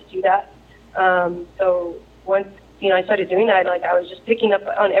chance to do that. So once I started doing that, like I was just picking up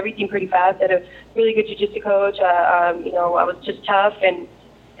on everything pretty fast. I had a really good jiu-jitsu coach. I was just tough and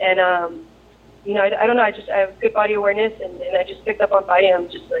I don't know. I have good body awareness, and I just picked up on fighting. I'm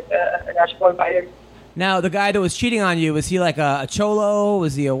just like a natural born fighter. Now, the guy that was cheating on you, was he like a cholo?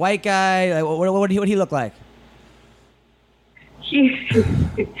 Was he a white guy? Like, what did he look like? He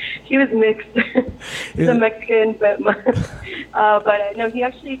was mixed. He's a Mexican, but no, he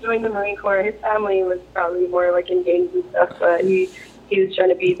actually joined the Marine Corps. His family was probably more like in gangs and stuff, but he was trying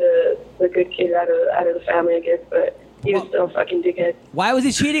to be the good kid out of the family, I guess. But he was still a fucking dickhead. Why was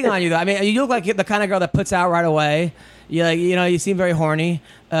he cheating on you, though? I mean, you look like the kind of girl that puts out right away. You you seem very horny.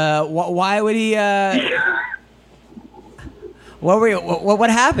 Why would he? What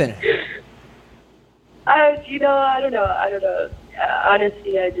happened? I don't know.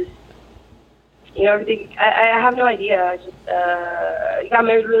 Honestly, I just, everything. I have no idea. I just, he got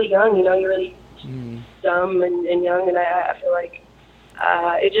married really young. You're really dumb and young, and I feel like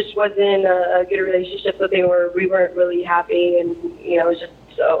it just wasn't a good relationship. So we weren't really happy, and it was just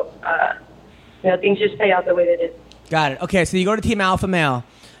so. Things just play out the way they did. Got it. Okay, so you go to Team Alpha Male.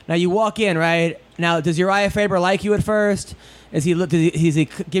 Now you walk in, right? Now, does Uriah Faber like you at first? Does he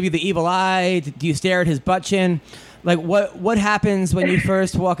give you the evil eye? Do you stare at his butt chin? Like, what happens when you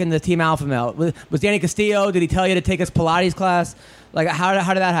first walk into Team Alpha Male? Was Danny Castillo? Did he tell you to take his Pilates class? Like, how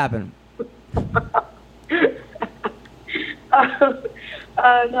did that happen? No,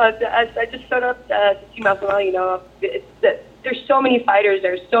 I just showed up to Team Alpha Male. There's so many fighters.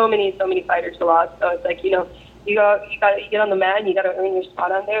 There's so many fighters a lot. So it's like you get on the mat and you got to earn your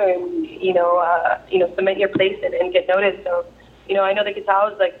spot on there and cement your place and get noticed. So I know the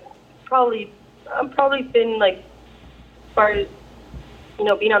Gatao is like probably I've probably been like, as far as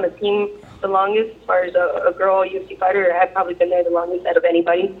being on the team the longest, as far as a girl UFC fighter, I've probably been there the longest out of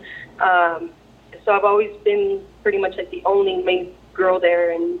anybody. So I've always been pretty much like the only main girl there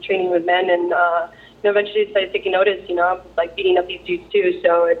and training with men, and eventually started taking notice. I'm like beating up these dudes too,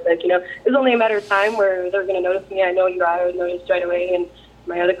 so it's like it's only a matter of time where they're gonna notice me. I know I would notice right away, and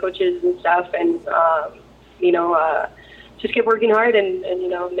my other coaches and stuff, and just keep working hard and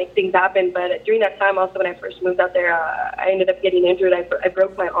make things happen. But during that time, also when I first moved out there, I ended up getting injured. I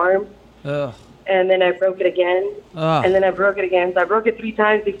broke my arm. Ugh. And then I broke it again, and then I broke it again. So I broke it 3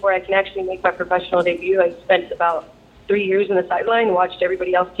 times before I can actually make my professional debut. I spent about 3 years in the sideline, watched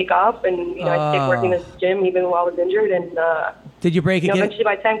everybody else take off, and I stayed working in the gym even while I was injured. And did you break again? Eventually,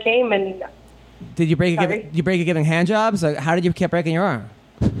 my time came, and did you break it? Did you break it giving hand jobs? Like, how did you keep breaking your arm?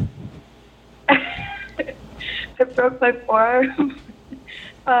 I broke my forearm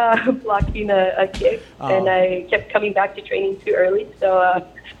blocking a kick, and I kept coming back to training too early, so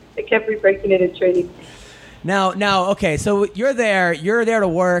I kept re-breaking it in training. Now, okay, so you're there to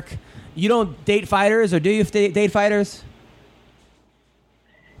work. You don't date fighters, or do you date fighters?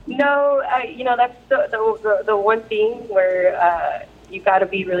 No, that's the one thing where you got to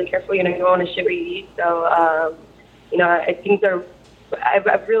be really careful. You don't want to shit where you eat. So, I think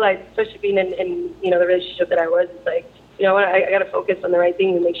I've realized, especially being in the relationship that I was, it's like, I got to focus on the right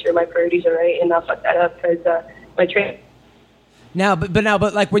thing and make sure my priorities are right and not fuck that up, because my training.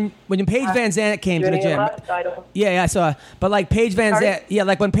 But like when Paige Van Zandt came to the gym, I saw. But like Paige Van Zandt,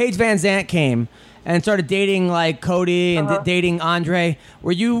 like when Paige Van Zandt came and started dating like Cody and dating Andre,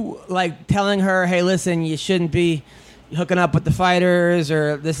 were you like telling her, hey, listen, you shouldn't be hooking up with the fighters,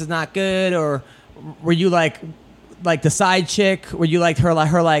 or this is not good, or were you like the side chick? Were you like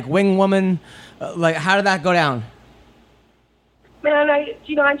her wing woman? Like, how did that go down? Man, I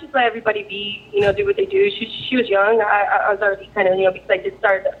just let everybody be, do what they do. She was young. I was already kind of, because I did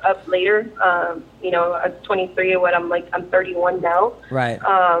start up later. I was 23, I'm 31 now. Right.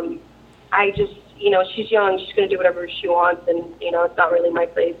 I just, she's young. She's going to do whatever she wants, and, it's not really my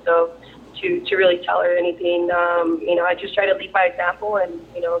place. So to really tell her anything, I just try to lead by example and,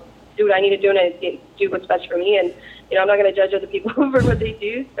 do what I need to do and do what's best for me. And, I'm not going to judge other people for what they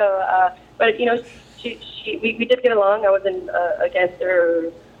do. So, but, we did get along. I wasn't against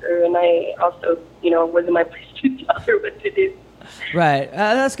her, and I also, wasn't my place to tell her what to do. Right.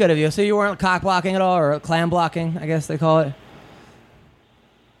 That's good of you. So you weren't cock blocking at all, or clam blocking, I guess they call it?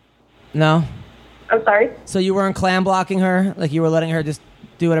 No? I'm sorry? So you weren't clam blocking her? Like you were letting her just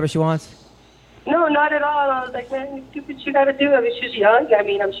do whatever she wants? No, not at all. I was like, man, do what you got to do. I mean, she's young. I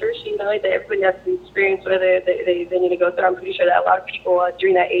mean, I'm sure that everybody has to experience whatever they need to go through. I'm pretty sure that a lot of people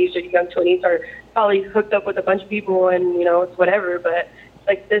during that age, their young 20s, are probably hooked up with a bunch of people and, it's whatever. But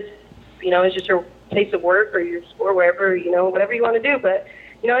like this, it's just your place of work or your sport, wherever, whatever you want to do. But,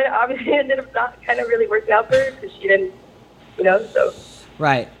 it obviously ended up not kind of really working out for her because she didn't, so.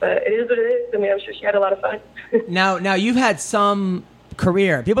 Right. But it is what it is. I mean, I'm sure she had a lot of fun. Now you've had some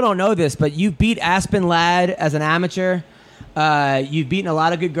career. People don't know this, but you beat Aspen Ladd as an amateur. You've beaten a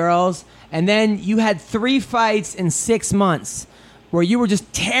lot of good girls. And then you had 3 fights in 6 months where you were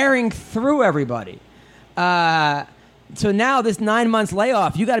just tearing through everybody. So now this 9 months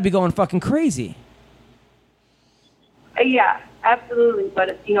layoff, you got to be going fucking crazy. Yeah, absolutely.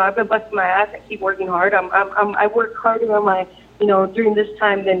 But, I've been busting my ass. I keep working hard. I work harder on my, during this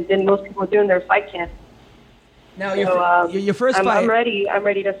time than most people do in their fight camp. Now, your first fight... I'm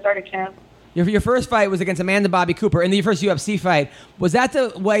ready to start a camp. Your first fight was against Amanda Bobby Cooper. In your first UFC fight, was that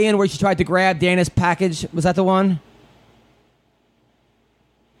the weigh-in where she tried to grab Dana's package? Was that the one?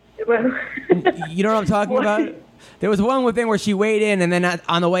 You know what I'm talking about? There was one thing where she weighed in, and then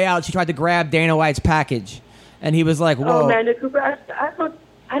on the way out, she tried to grab Dana White's package. And he was like, whoa. Oh, Amanda Cooper?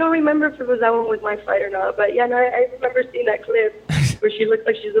 I don't remember if it was that one with my fight or not. But, yeah, no, I remember seeing that clip where she looked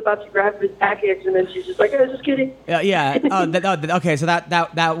like she was about to grab his package, and then she's just like, I was just kidding. Yeah. Okay, so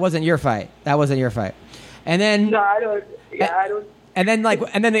that wasn't your fight. That wasn't your fight. And then... No, I don't... Yeah, I don't... And then,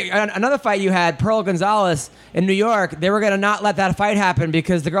 another fight you had, Pearl Gonzalez in New York, they were going to not let that fight happen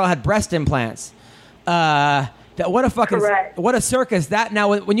because the girl had breast implants. What a circus.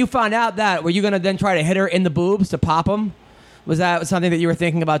 Now, when you found out that, were you going to then try to hit her in the boobs to pop them? Was that something that you were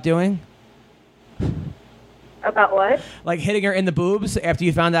thinking about doing? About what? Like hitting her in the boobs after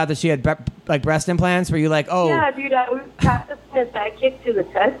you found out that she had breast implants? Were you like, oh... Yeah, dude, we practiced a sidekick to the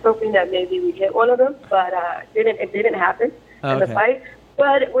chest, hoping that maybe we'd hit one of them, but it didn't happen in the fight.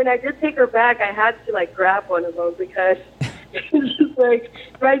 But when I did take her back, I had to, grab one of them because it's just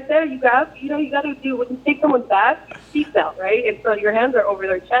right there, you got to do, when you take someone back, seatbelt, right? And so your hands are over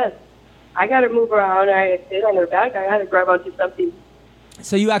their chest. I got to move around. I sit on her back. I had to grab onto something.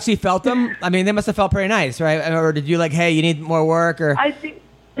 So you actually felt them? I mean, they must have felt pretty nice, right? Or did you like, hey, you need more work? Or I think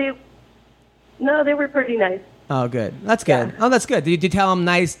they were pretty nice. Oh, good. That's good. Yeah. Oh, that's good. Did you tell them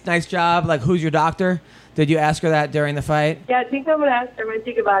nice job? Like, who's your doctor? Did you ask her that during the fight? Yeah, I think I'm going to ask her when I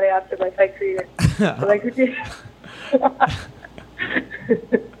think about it after my fight career. Like, who did?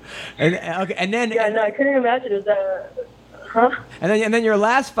 And then Yeah, no, I couldn't imagine. It was huh? And then your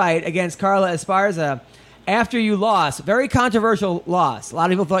last fight against Carla Esparza, after you lost, very controversial loss. A lot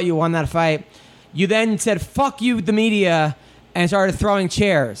of people thought you won that fight. You then said "fuck you" the media and started throwing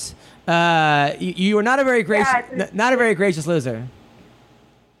chairs. You were not a very gracious loser.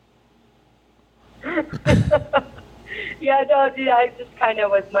 Yeah, no, dude, I just kind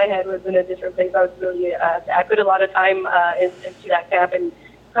of my head was in a different place. I was really, I put a lot of time into that camp, and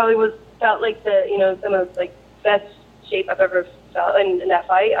probably felt like some of like best shape I've ever felt in that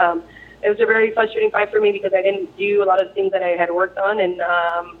fight. It was a very frustrating fight for me because I didn't do a lot of the things that I had worked on, and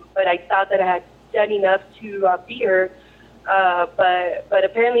but I thought that I had done enough to beat her. But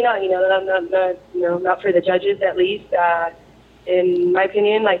apparently not. Not for the judges at least. In my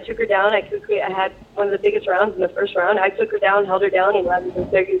opinion, I took her down. I had one of the biggest rounds in the first round. I took her down, held her down, and landed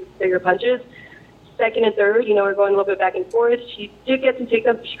some bigger punches. Second and third, we're going a little bit back and forth. She did get some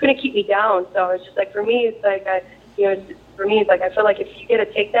takedowns. She couldn't keep me down. So it's just like, for me, it's like, I feel like if you get a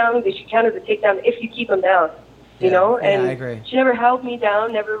takedown, they should count as a takedown if you keep them down, And I agree. She never held me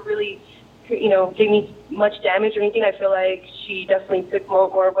down, never really, gave me much damage or anything. I feel like she definitely took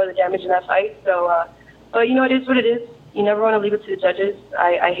more of the damage in that fight. So, but it is what it is. You never want to leave it to the judges.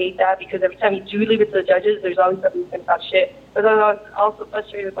 I hate that because every time you do leave it to the judges, there's always something that's going to talk shit. But I was also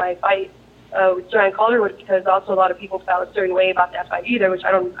frustrated with my fight with Joanne Calderwood because also a lot of people felt a certain way about that fight either, which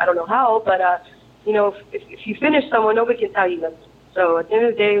I don't know how. But if you finish someone, nobody can tell you that. So at the end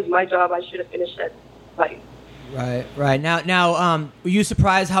of the day, it was my job. I should have finished that fight. Right. Now, were you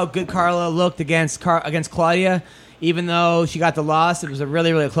surprised how good Carla looked against Claudia, even though she got the loss? It was a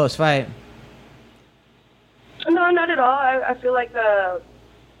really, really close fight. No, not at all. I feel like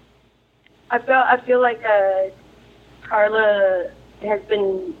Carla has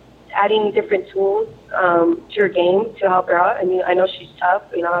been adding different tools to her game to help her out. I mean, I know she's tough.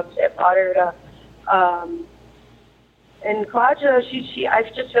 I've fought her. And Claudia, I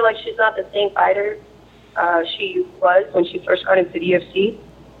just feel like she's not the same fighter she was when she first got into the UFC.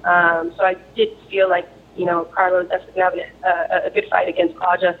 So I did feel like Carla was definitely having a good fight against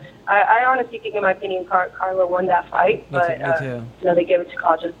Claudia. I honestly think, in my opinion, Carla won that fight, but Me too. they gave it to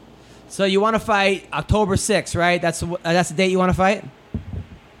Claudia. So you want to fight October 6th, right? That's the date you want to fight?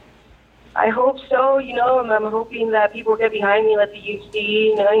 I hope so. I'm hoping that people get behind me, let the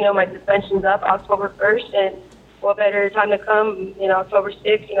UFC, my suspension's up October 1st, and what better time to come, October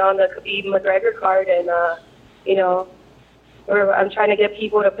 6th, on the Khabib McGregor card, and, I'm trying to get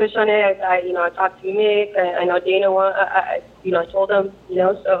people to push on it. I talked to Mick. I know Dana. I told him.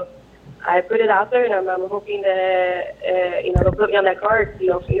 So I put it out there, and I'm hoping that they'll put me on that card.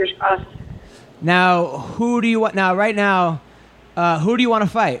 Fingers crossed. Now, who do you want? Now, right now, who do you want to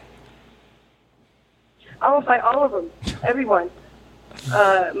fight? I want to fight all of them, everyone.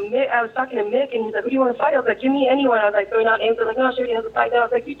 Mick, I was talking to Mick, and he's like, "Who do you want to fight?" I was like, "Give me anyone." I was like, throwing out names. I was like, "No, sure, he has a fight now." I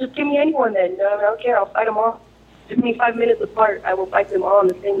was like, "You just give me anyone then. I don't care. I'll fight them all. Give me 5 minutes apart. I will fight them all on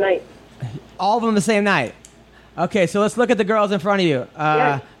the same night." All of them the same night. Okay, so let's look at the girls in front of you.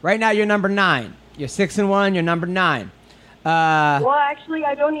 Yes. Right now, you're number 9. You're 6-1. You're number 9. Well, actually,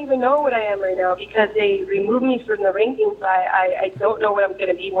 I don't even know what I am right now because they removed me from the rankings. I don't know what I'm going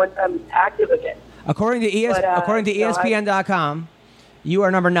to be once I'm active again. According to ESPN.com, you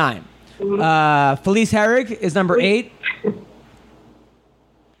are number 9. Mm-hmm. Felice Herrig is number 8.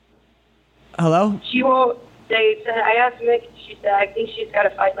 Hello? She won't. I asked Mick. She said, I think she's got a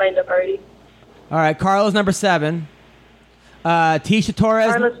fight lined up already. All right, Carla's number 7. Tisha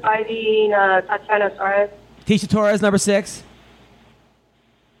Torres. Carla's fighting Tatiana Suarez. Tisha Torres, number 6.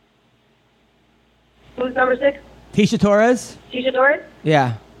 Who's number 6? Tisha Torres. Tisha Torres?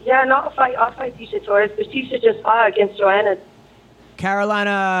 Yeah. Yeah, no, I'll fight Tisha Torres because Tisha just fought against Joanna.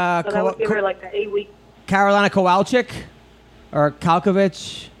 Carolina. So that would give her like an 8 week. Carolina Kowalczyk or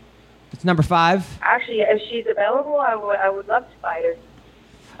Kalkovich. It's number 5. Actually, if she's available, I would love to fight her.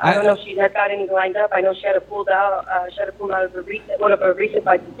 I don't know if she had got anything lined up. I know she had to pull out. Of one of her recent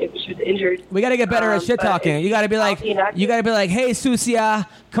fights because she was injured. We got to get better at shit talking. You got to be like, hey, Susia,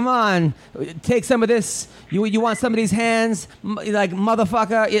 come on, take some of this. You want some of these hands, like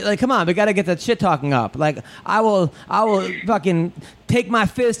motherfucker. Like, come on, we got to get that shit talking up. Like, I will fucking take my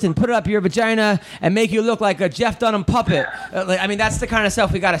fist and put it up your vagina and make you look like a Jeff Dunham puppet. I mean, that's the kind of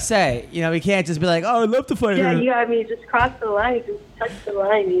stuff we got to say. You know, we can't just be like, oh, I'd love to fight her. Yeah, I mean, just cross the line, just touch the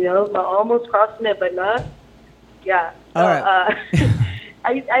line, you know, almost crossing it, but not. Yeah. All right.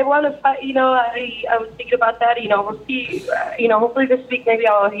 I want to fight, you know, I was thinking about that, you know, we'll see, you know, hopefully this week maybe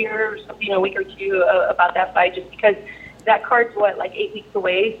I'll hear something in a week or two about that fight, just because that card's, like 8 weeks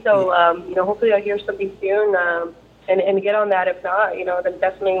away, so, you know, hopefully I'll hear something soon, and get on that. If not, you know, then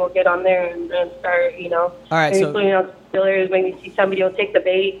definitely we'll get on there and start, you know. All right, maybe so putting out fillers, maybe see somebody will take the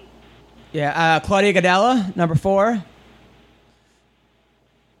bait. Yeah, Claudia Gadella, number 4.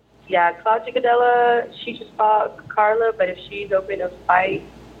 Yeah, Claudia Gadella, she just fought Carla, but if she's open to fight,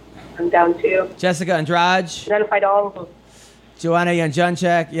 I'm down too. Jessica Andrade. I'm down to fight all of them. Joanna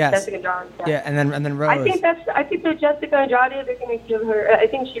Jędrzejczyk, yes. Jessica Andrade. Yeah, and then Rose. I think that Jessica Andrade, they're going to give her. I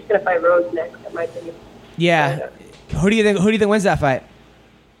think she's going to fight Rose next, in my opinion. Yeah. Who do you think wins that fight?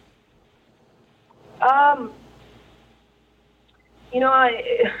 You know,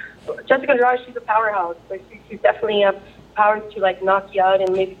 Jessica Andrade, she's a powerhouse. Like she's definitely a power to like knock you out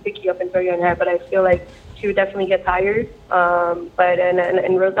and maybe pick you up and throw you in her. But I feel like she would definitely get tired. But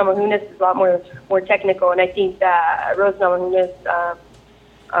Rose Namajunas is a lot more technical, and I think that Rose Namajunas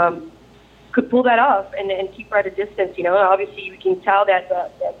could pull that off and keep her at a distance. You know, obviously you can tell that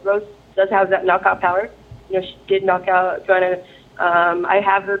Rose does have that knockout power. You know, she did knock out Joanna. I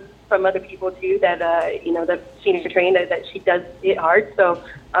have heard from other people too that you know, that seen her train that she does hit hard. So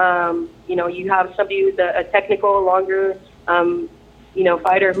you know, you have somebody who's a technical, longer you know,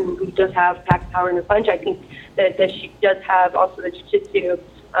 fighter who does have packed power in her punch. I think that she does have also the jiu-jitsu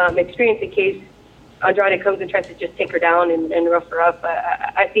experience in case Andrade comes and tries to just take her down and rough her up.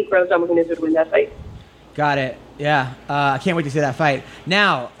 I think Rose Namajunas would win that fight. Got it. Yeah. I can't wait to see that fight.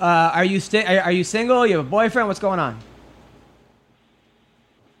 Now, are you single? You have a boyfriend? What's going on?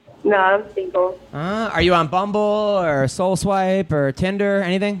 No, I'm single. Are you on Bumble or Soul Swipe or Tinder?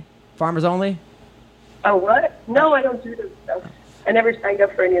 Anything? Farmers Only? Oh, what? No, I don't do this stuff. I never signed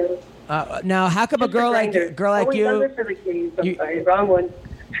up for any of those. Now, how come a girl like you? For the gays. I'm sorry, wrong one.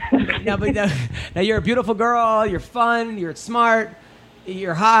 No, but now you're a beautiful girl. You're fun. You're smart.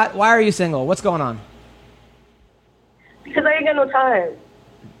 You're hot. Why are you single? What's going on? Because I ain't got no time.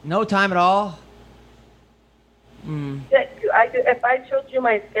 No time at all? If I told you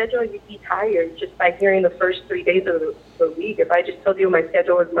my schedule, you'd be tired just by hearing the first 3 days of the week. If I just told you my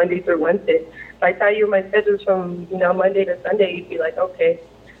schedule was Monday through Wednesday, if I tell you my schedule's from, you know, Monday to Sunday, you'd be like, okay.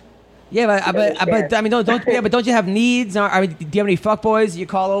 Yeah, but I mean, don't you have needs? I mean, do you have any fuckboys you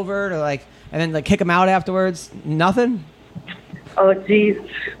call over to like, and then like kick them out afterwards? Nothing. Oh, jeez.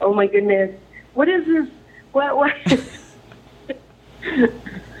 Oh my goodness. What is this? What?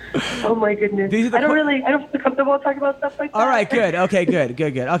 Oh my goodness. I don't feel comfortable talking about stuff like that. All right, good. Okay, good.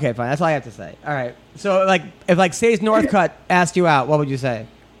 Okay, fine. That's all I have to say. All right. So, like, if like Say's Northcutt asked you out, what would you say?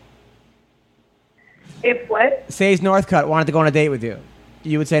 If what? Say's Northcutt wanted to go on a date with you,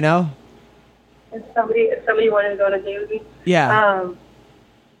 you would say no? If somebody wanted to go on a date with me? Yeah.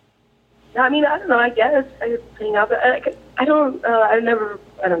 I mean, I don't know. I guess I could hang out, but I don't know.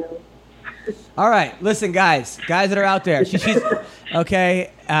 All right, listen, guys that are out there. She's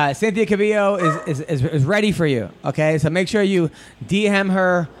okay. Cynthia Calvillo is ready for you. Okay, so make sure you DM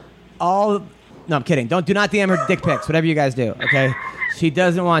her all. No, I'm kidding. Do not DM her dick pics. Whatever you guys do. Okay, she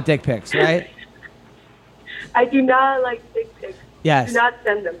doesn't want dick pics, right? I do not like dick pics. Yes. Do not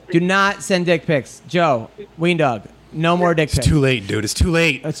send them. Do not send dick pics, Joe Weendog. No more dick pics. It's too late, dude. It's too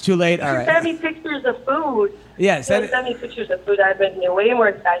late. It's too late. All right. Send me pictures of food. Yeah, send me pictures of food. I've been way more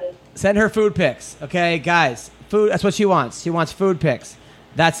excited. Send her food pics, okay, guys. Food. That's what she wants. She wants food pics.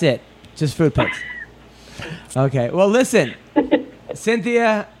 That's it. Just food pics. Okay. Well, listen,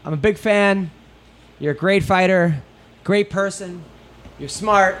 Cynthia, I'm a big fan. You're a great fighter, great person. You're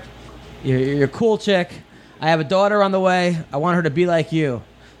smart. You're a cool chick. I have a daughter on the way. I want her to be like you.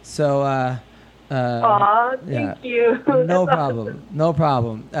 So. Aw, thank you. No problem. No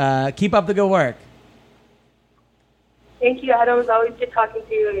problem. Keep up the good work. Thank you, Adam. It's always good talking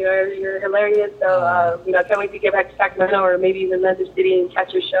to you. You're hilarious. So, I can't wait to get back to Sacramento or maybe even another city and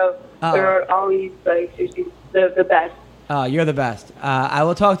catch your show. You're always, like, seriously, the best. Oh, you're the best. I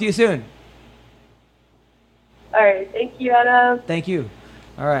will talk to you soon. All right. Thank you, Adam. Thank you.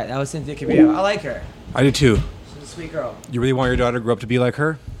 All right. That was Cynthia Calvillo. I like her. I do, too. She's a sweet girl. You really want your daughter to grow up to be like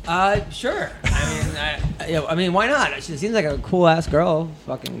her? Sure. I mean, why not? She seems like a cool ass girl.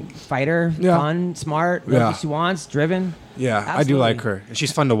 Fucking fighter, fun, smart, knows what she wants, driven. Yeah, absolutely. I do like her.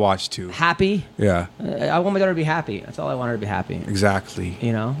 She's fun to watch too. Happy. Yeah. I want my daughter to be happy. That's all I want her to be happy. Exactly.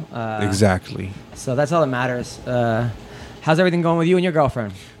 You know. Exactly. So that's all that matters.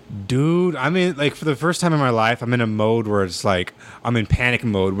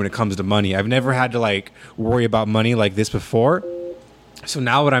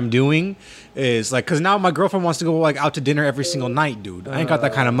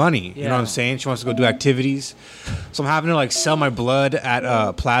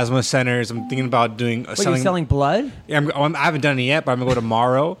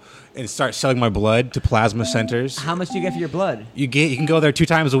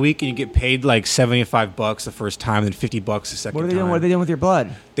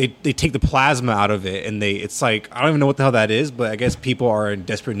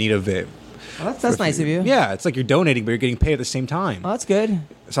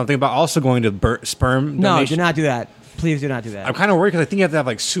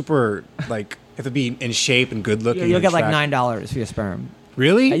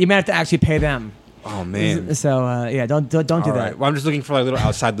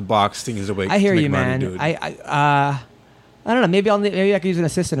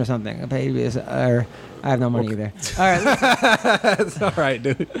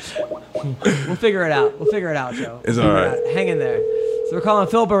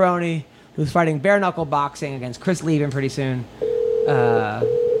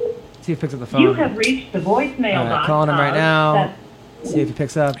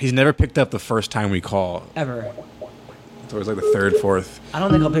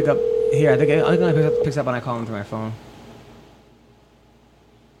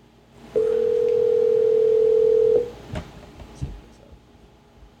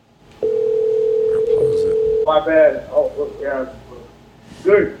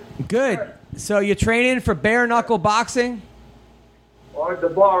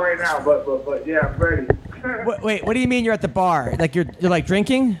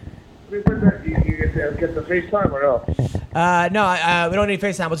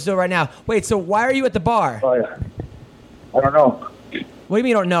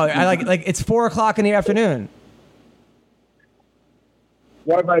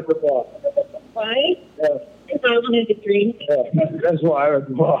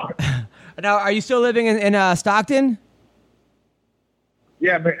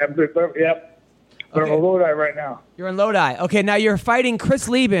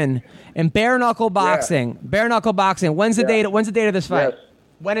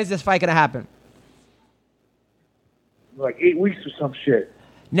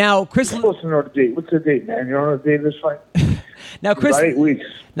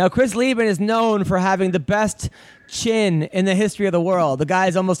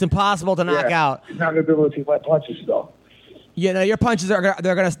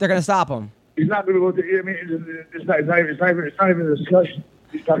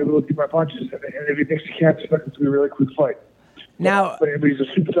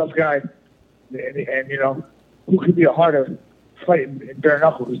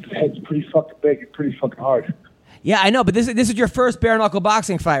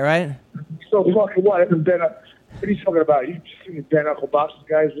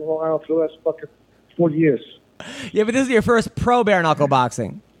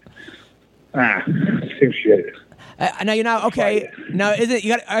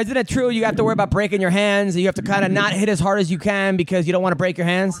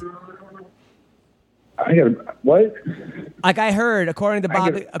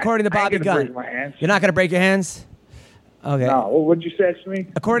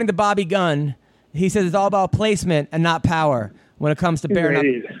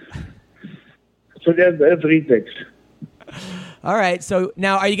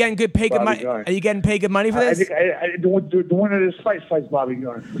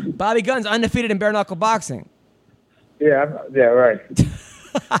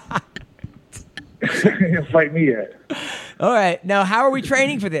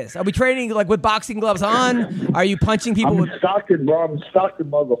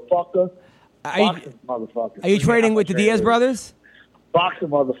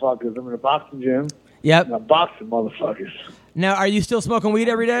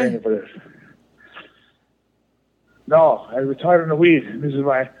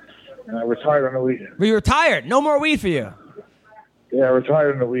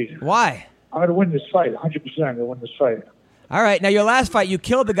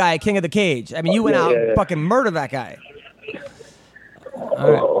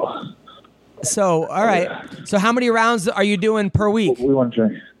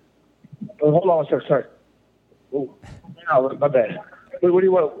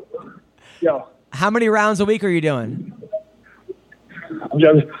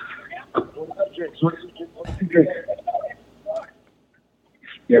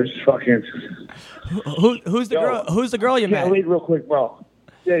 Yeah, just fucking. Who's the girl? Who's the girl you Yeah, met? wait real quick, bro.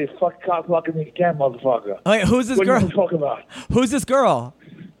 Yeah, you fuck cock blocking me again, motherfucker. Wait, who's this What girl? are you talking about? Who's this girl?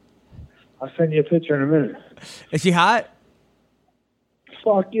 I'll send you a picture in a minute. Is she hot?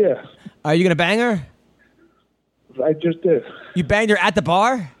 Fuck yeah. Are you gonna bang her? I just did. You banged her at the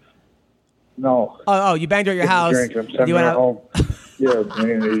bar? No. Oh, you banged her at your house. Drink. I'm You sending went her out- home. Yeah,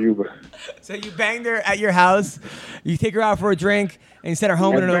 man, the Uber. So you banged her at your house. You take her out for a drink, and you send her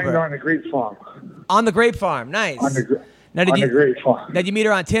home in an banged Uber. on the grape farm. On the grape farm, nice. On the, Now, did on you the grape farm. did you meet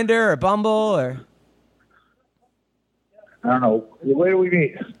her on Tinder or Bumble or? I don't know. Where do we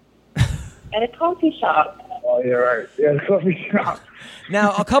meet? At a coffee shop. Oh, yeah, right. Yeah, the coffee shop.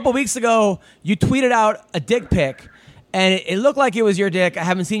 Now, a couple weeks ago, you tweeted out a dick pic, and it looked like it was your dick. I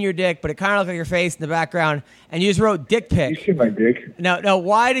haven't seen your dick, but it kind of looked like your face in the background, and you just wrote dick pic. You see my dick? Now,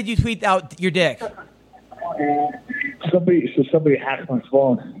 why did you tweet out your dick? Somebody hacked my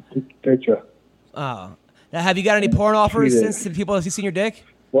phone. Took a picture. Oh. Now, have you got any porn offers Tweeted. since people have seen your dick?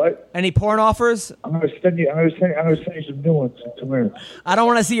 What? Any porn offers? I'm gonna send you some new ones tomorrow. I don't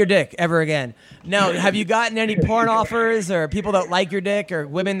want to see your dick ever again. No, have you gotten any porn offers or people that like your dick or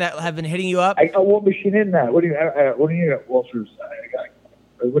women that have been hitting you up? I got one machine in that. What do you mean, Walters?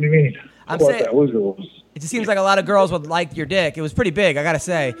 What do you mean? I'm What saying- that was. It just seems like a lot of girls would like your dick. It was pretty big, I gotta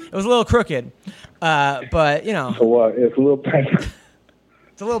say. It was a little crooked, but you know, So what? It's a little pen.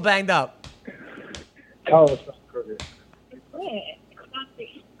 it's a little banged up. Tell us not crooked.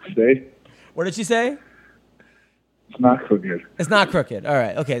 See? What did she say? It's not crooked. It's not crooked. All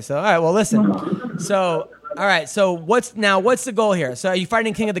right. Okay. So all right. Well, listen. So all right. So what's the goal here? So are you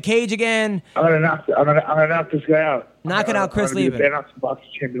fighting King of the Cage again? I'm gonna knock this guy out. Knocking out Chris Lieben. Lieben. I'm gonna be the boxing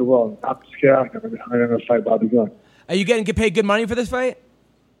champion of the world. Knock this guy out. I'm gonna fight Bobby Gunn. Are you getting paid good money for this fight?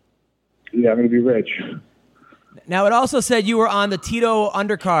 Yeah, I'm gonna be rich. Now it also said you were on the Tito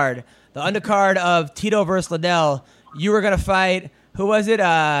undercard, the undercard of Tito versus Liddell. You were gonna fight. Who was it?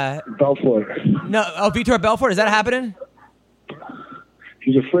 Belfort. No. Oh, Vitor Belfort. Is that happening?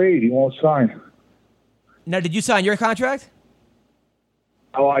 He's afraid. He won't sign. Now, did you sign your contract?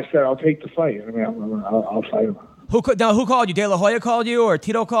 Oh, I said I'll take the fight. I mean, I'll fight him. Who called you? De La Hoya called you, or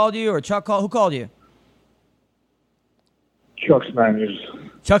Tito called you, or Chuck called? Who called you? Chuck's managers.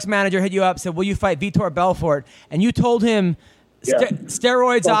 Chuck's manager hit you up, said, "Will you fight Vitor Belfort?" And you told him, Yeah.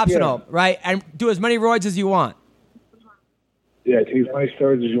 "Steroids Fuck optional, yeah. right? And do as many roids as you want." Yeah, take as many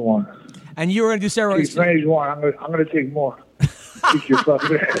steroids as you want. And you were gonna do Take steroids. as many as you want. I'm gonna take more. Kick your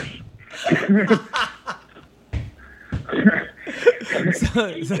fucking ass.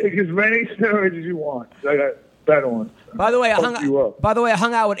 Take as many steroids as you want. I got better ones. By the way, I Fuck you up.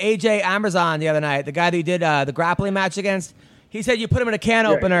 hung out with AJ Amazon the other night, the guy that you did the grappling match against. He said you put him in a can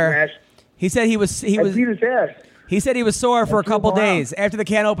opener. He said he was I beat his ass. he said he was sore for a threw him couple around. days after the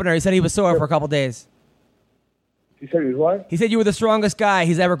can opener. He said he was sore for a couple days. He said he was what? He said you were the strongest guy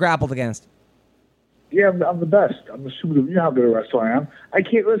he's ever grappled against. Yeah, I'm the best. I'm the super. You know how good a wrestler I am. I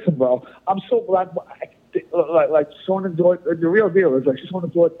can't listen, bro. I'm so black. Like someone enjoyed the real deal is like someone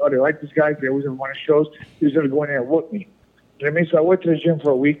enjoyed. Oh, they like this guy. They was in one of the shows. He was gonna go in there and whoop me. You know what I mean? So I went to the gym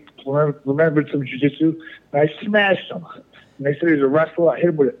for a week. Remembered some jiu-jitsu, and I smashed him. And they said he was a wrestler. I hit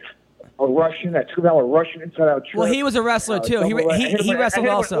him with a Russian. I took him out with a Russian inside-out choke. Well, he was a wrestler too. I hit He him wrestled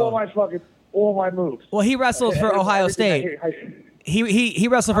with also. all my moves. Well, he wrestled for Ohio State. He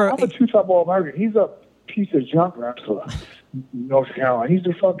wrestled for. I'm a two-time All-American. He's a piece of junk wrestler. North Carolina. He's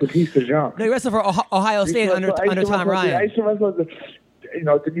a fucking piece of junk. No, he wrestled for Ohio State under Tom I Ryan. used to wrestle the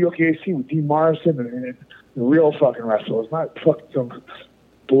New York AC with Dean Morrison and the real fucking wrestlers, not fucking some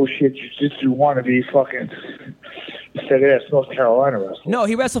bullshit jiu-jitsu wannabe fucking said ass North Carolina wrestler. No,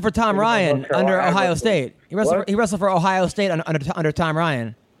 he wrestled for Tom Ryan North Carolina under Ohio wrestler. State. What? He wrestled for Ohio State under Tom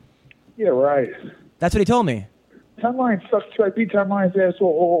Ryan. Yeah, right. That's what he told me. Tom Ryan sucks too. I beat Tom Ryan's ass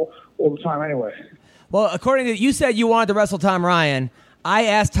all the time anyway. Well, according to you said you wanted to wrestle Tom Ryan. I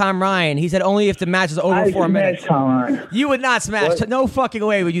asked Tom Ryan. He said only if the match is over I 4 minutes. smashed Tom Ryan. You would not smash. What? No fucking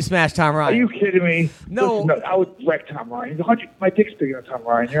way would you smash Tom Ryan. Are you kidding me? No. Listen, I would wreck Tom Ryan. My dick's bigger than Tom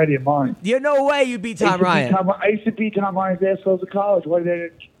Ryan. You're out of your mind. There's no way you beat Tom Ryan. I used to beat Tom Ryan's ass when I was in college. Why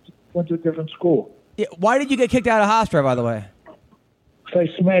did I went to a different school? Yeah, why did you get kicked out of Hofstra, by the way? I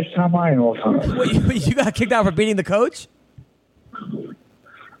smashed Tom Ryan all the time. What, you got kicked out for beating the coach?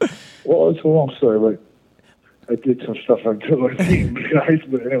 Well, it's a long story, but I did some stuff on the team, guys.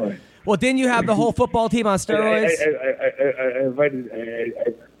 But anyway. Well, didn't you have the whole football team on steroids? I invited.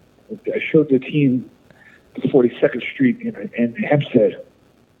 I showed the team 42nd Street in Hempstead.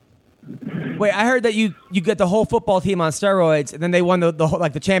 Wait, I heard that you get the whole football team on steroids, and then they won the whole,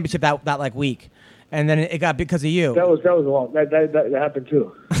 like the championship that like week, and then it got because of you. That was long. That happened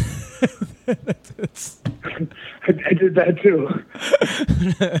too. I did that too.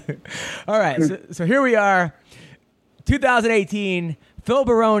 All right, so here we are, 2018. Phil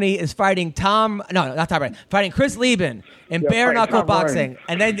Baroni is fighting fighting Chris Lieben in bare knuckle Tom boxing,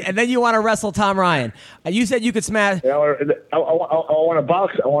 Ryan. and then you want to wrestle Tom Ryan. You said you could smash. I want to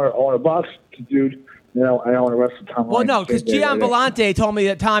box. I want to box the dude. I want to wrestle Tom Ryan. Well, no, because Gian Vellante told me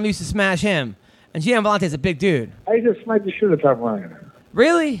that Tom used to smash him, and Gian Vellante's a big dude. I just smacked the shit out of Tom Ryan.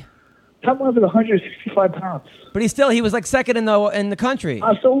 Really? Tom Ryan's at 165 pounds. But he was like second in the country.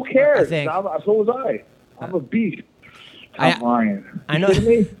 So who cares? I think. So was I. I'm a beast. Tom Ryan. I know. You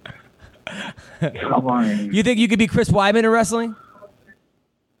kidding me? Tom Ryan. You think you could be Chris Weidman in wrestling?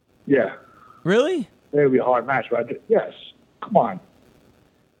 Yeah. Really? It would be a hard match, but yes. Come on.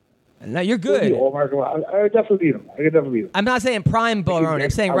 No, you're good. I definitely beat him. I could definitely beat him. I'm not saying prime Baroni. I'm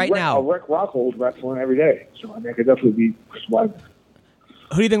saying right now. I'll wreck Rockhold wrestling every day. So I could definitely beat Chris Weidman.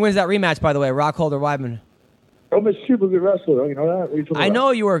 Who do you think wins that rematch, by the way, Rockhold or Weidman? I'm a super good wrestler. You know that? What are you talking I about?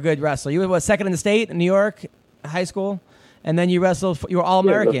 know you were a good wrestler. You were second in the state in New York, high school, and then you wrestled. You were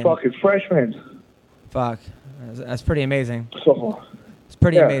All-American. Yeah, the fucking freshman. Fuck, that's pretty amazing. Sophomore. It's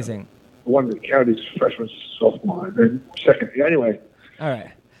pretty amazing. One of the county's freshman, sophomore, and then second. Anyway. All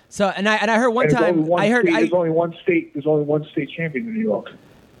right. So and I heard one time there's only one state champion in New York.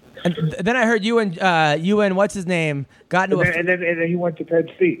 And then I heard you and what's his name got into and then he went to Penn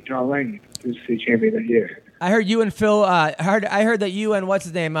State. John Lange, he was state champion that year. I heard you and Phil. I heard that you and what's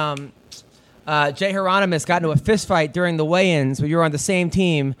his name, Jay Hieronymus, got into a fist fight during the weigh-ins where you were on the same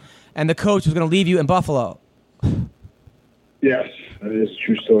team, and the coach was going to leave you in Buffalo. Yes, that is a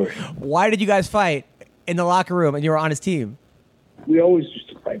true story. Why did you guys fight in the locker room and you were on his team? We always used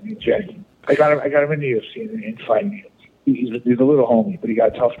to fight me, Jay. I got him in the UFC and fighting. He's a little homie, but he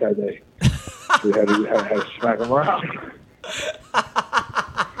got tough that day. So we had to smack him around.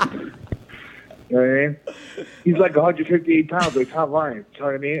 You know what I mean? He's like 158 pounds, like Tom Ryan. You know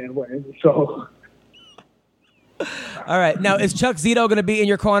what I mean? And so. All right. Now, is Chuck Zito going to be in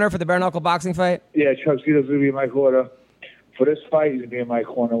your corner for the bare knuckle boxing fight? Yeah, Chuck Zito's going to be in my corner. For this fight, he's going to be in my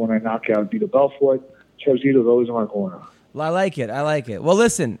corner when I knock out Vito Belfort. Chuck Zito's always in my corner. I like it. Well,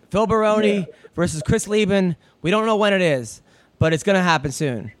 listen, Phil Baroni versus Chris Lieben. We don't know when it is, but it's going to happen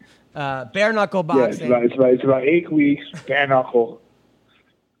soon. Bare knuckle boxing. Yeah, it's about 8 weeks, bare knuckle.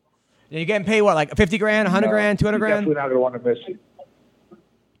 You're getting paid what, like 50 grand, 100 grand, 200 grand? Definitely not going to want to miss it.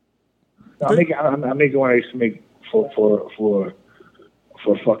 No, I'm making what I used to make for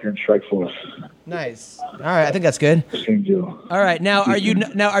fucking Strike Force. Nice. All right, I think that's good. Same deal. All right, now are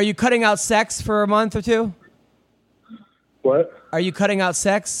you cutting out sex for a month or two? What? Are you cutting out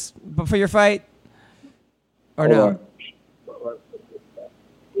sex for your fight? Or Hold no? on.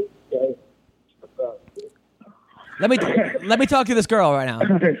 Let me talk to this girl right now.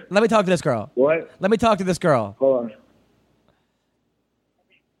 Let me talk to this girl. What? Let me talk to this girl. Hold on.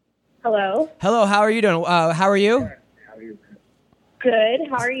 Hello. Hello, how are you doing? How are you? Good.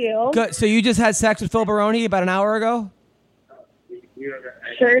 How are you? Good. So you just had sex with Phil Baroni about an hour ago?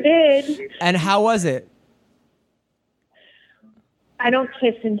 Sure did. And how was it? I don't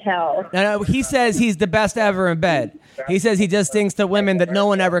kiss and tell. No, he says he's the best ever in bed. He says he does things to women that no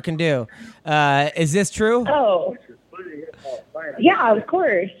one ever can do. Is this true? Oh. Yeah, of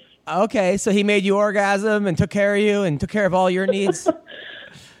course. Okay, so he made you orgasm and took care of you and took care of all your needs?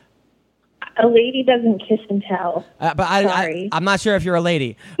 A lady doesn't kiss and tell. But I'm not sure if you're a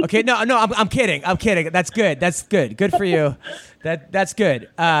lady. Okay, no, I'm kidding. I'm kidding. That's good. That's good. Good for you. That's good.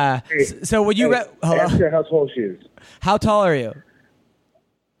 So would you... Ask her how tall she is. How tall are you?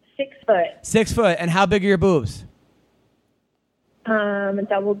 6 foot. 6 foot. And how big are your boobs?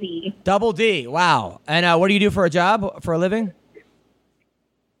 Double D. Double D. Wow. And what do you do for a job, for a living?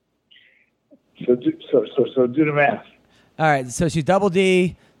 So do the math. All right. So she's double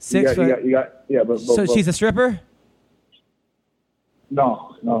D, 6 foot. So she's a stripper?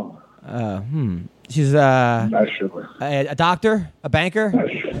 No. She's not a stripper. A doctor? A banker? Not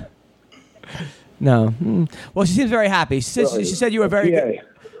a stripper. No. Well, she seems very happy. She said you were very good.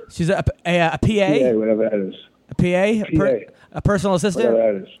 She's a PA? PA, whatever that is. A PA? A personal assistant?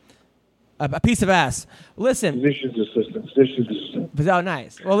 Whatever that is. A piece of ass. Listen. Physician's assistant. Oh,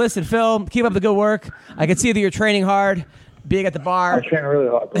 nice. Well, listen, Phil, keep up the good work. I can see that you're training hard, being at the bar. I'm training really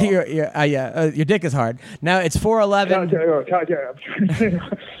hard, bro. Your dick is hard. Now, it's 4:11.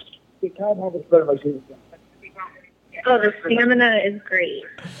 Oh, the stamina is great.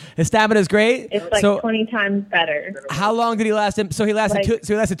 His stamina is great? It's like 20 times better. How long did he last? So he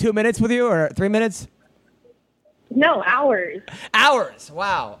lasted 2 minutes with you, or 3 minutes? No, hours. Hours.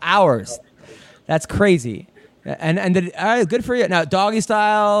 Wow, hours. That's crazy. And all right, good for you. Now, doggy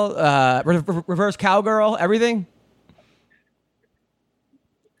style, reverse cowgirl, everything.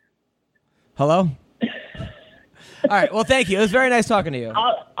 Hello. All right. Well, thank you. It was very nice talking to you.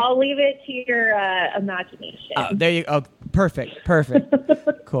 I'll leave it to your imagination. There you go. Oh, perfect.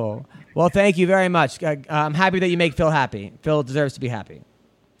 Cool. Well, thank you very much. I'm happy that you make Phil happy. Phil deserves to be happy.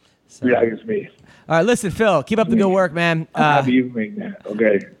 So. Yeah, it's me. All right, listen, Phil, keep up the good work, man. Happy evening.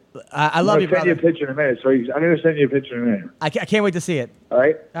 Okay. I love you, brother. I'm going to send you a picture in a minute. So I'm going to send you a picture in a minute. I can't wait to see it. All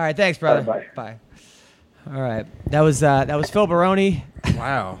right? All right, thanks, brother. Bye. All right. That was Phil Baroni.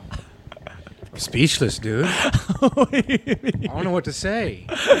 Wow. I'm speechless, dude. I don't know what to say.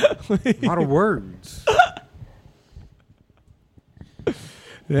 A lot of words.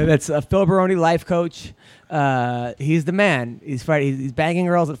 That's Phil Baroni, life coach. He's the man. He's banging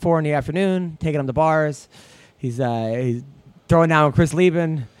girls at 4 p.m, taking them to bars. He's throwing down with Chris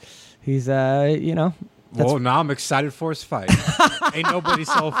Lieben. He's Well, now I'm excited for his fight. Ain't nobody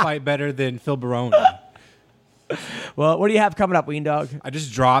so fight better than Phil Baroni. Well, what do you have coming up, Ween Dog? I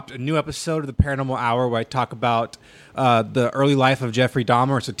just dropped a new episode of the Paranormal Hour where I talk about the early life of Jeffrey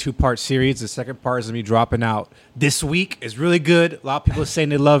Dahmer. It's a 2-part series. The second part is going to be dropping out this week. It's really good. A lot of people are saying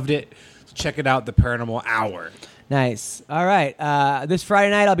they loved it. So check it out, the Paranormal Hour. Nice. All right. This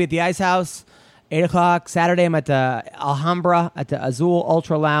Friday night, I'll be at the Ice House, 8 o'clock. Saturday, I'm at the Alhambra at the Azul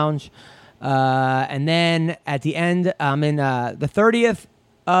Ultra Lounge. And then at the end, I'm in the 30th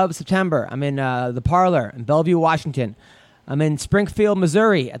of September. I'm in the Parlor in Bellevue, Washington. I'm in Springfield,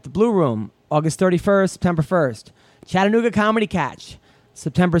 Missouri at the Blue Room, August 31st, September 1st. Chattanooga Comedy Catch,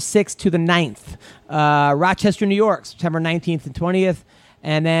 September 6th to the 9th. Rochester, New York, September 19th and 20th.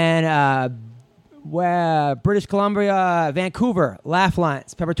 And then British Columbia, Vancouver, Laugh Line,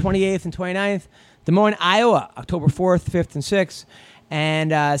 September 28th and 29th. Des Moines, Iowa, October 4th, 5th, and 6th.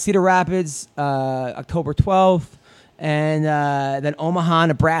 And Cedar Rapids, October 12th. And then Omaha,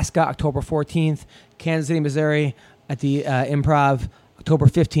 Nebraska, October 14th. Kansas City, Missouri, at the Improv, October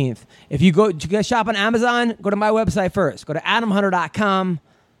 15th. If you go to shop on Amazon, go to my website first. Go to adamhunter.com,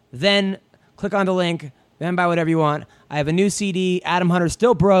 then click on the link, then buy whatever you want. I have a new CD, Adam Hunter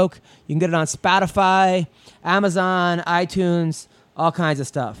Still Broke. You can get it on Spotify, Amazon, iTunes, all kinds of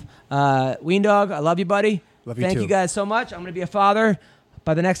stuff. Ween Dog, I love you, buddy. Love you Thank too. you guys so much. I'm going to be a father.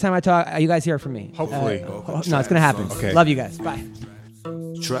 By the next time I talk, you guys hear from me. Hopefully. No, it's going to happen. Okay. Love you guys. Bye.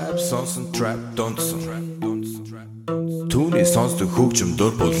 Trap sonsen trap dansen Түүний сонсдог хөгжим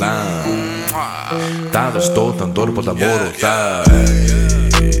дур булаан Даадаж дуудан дур булаа мууруулаа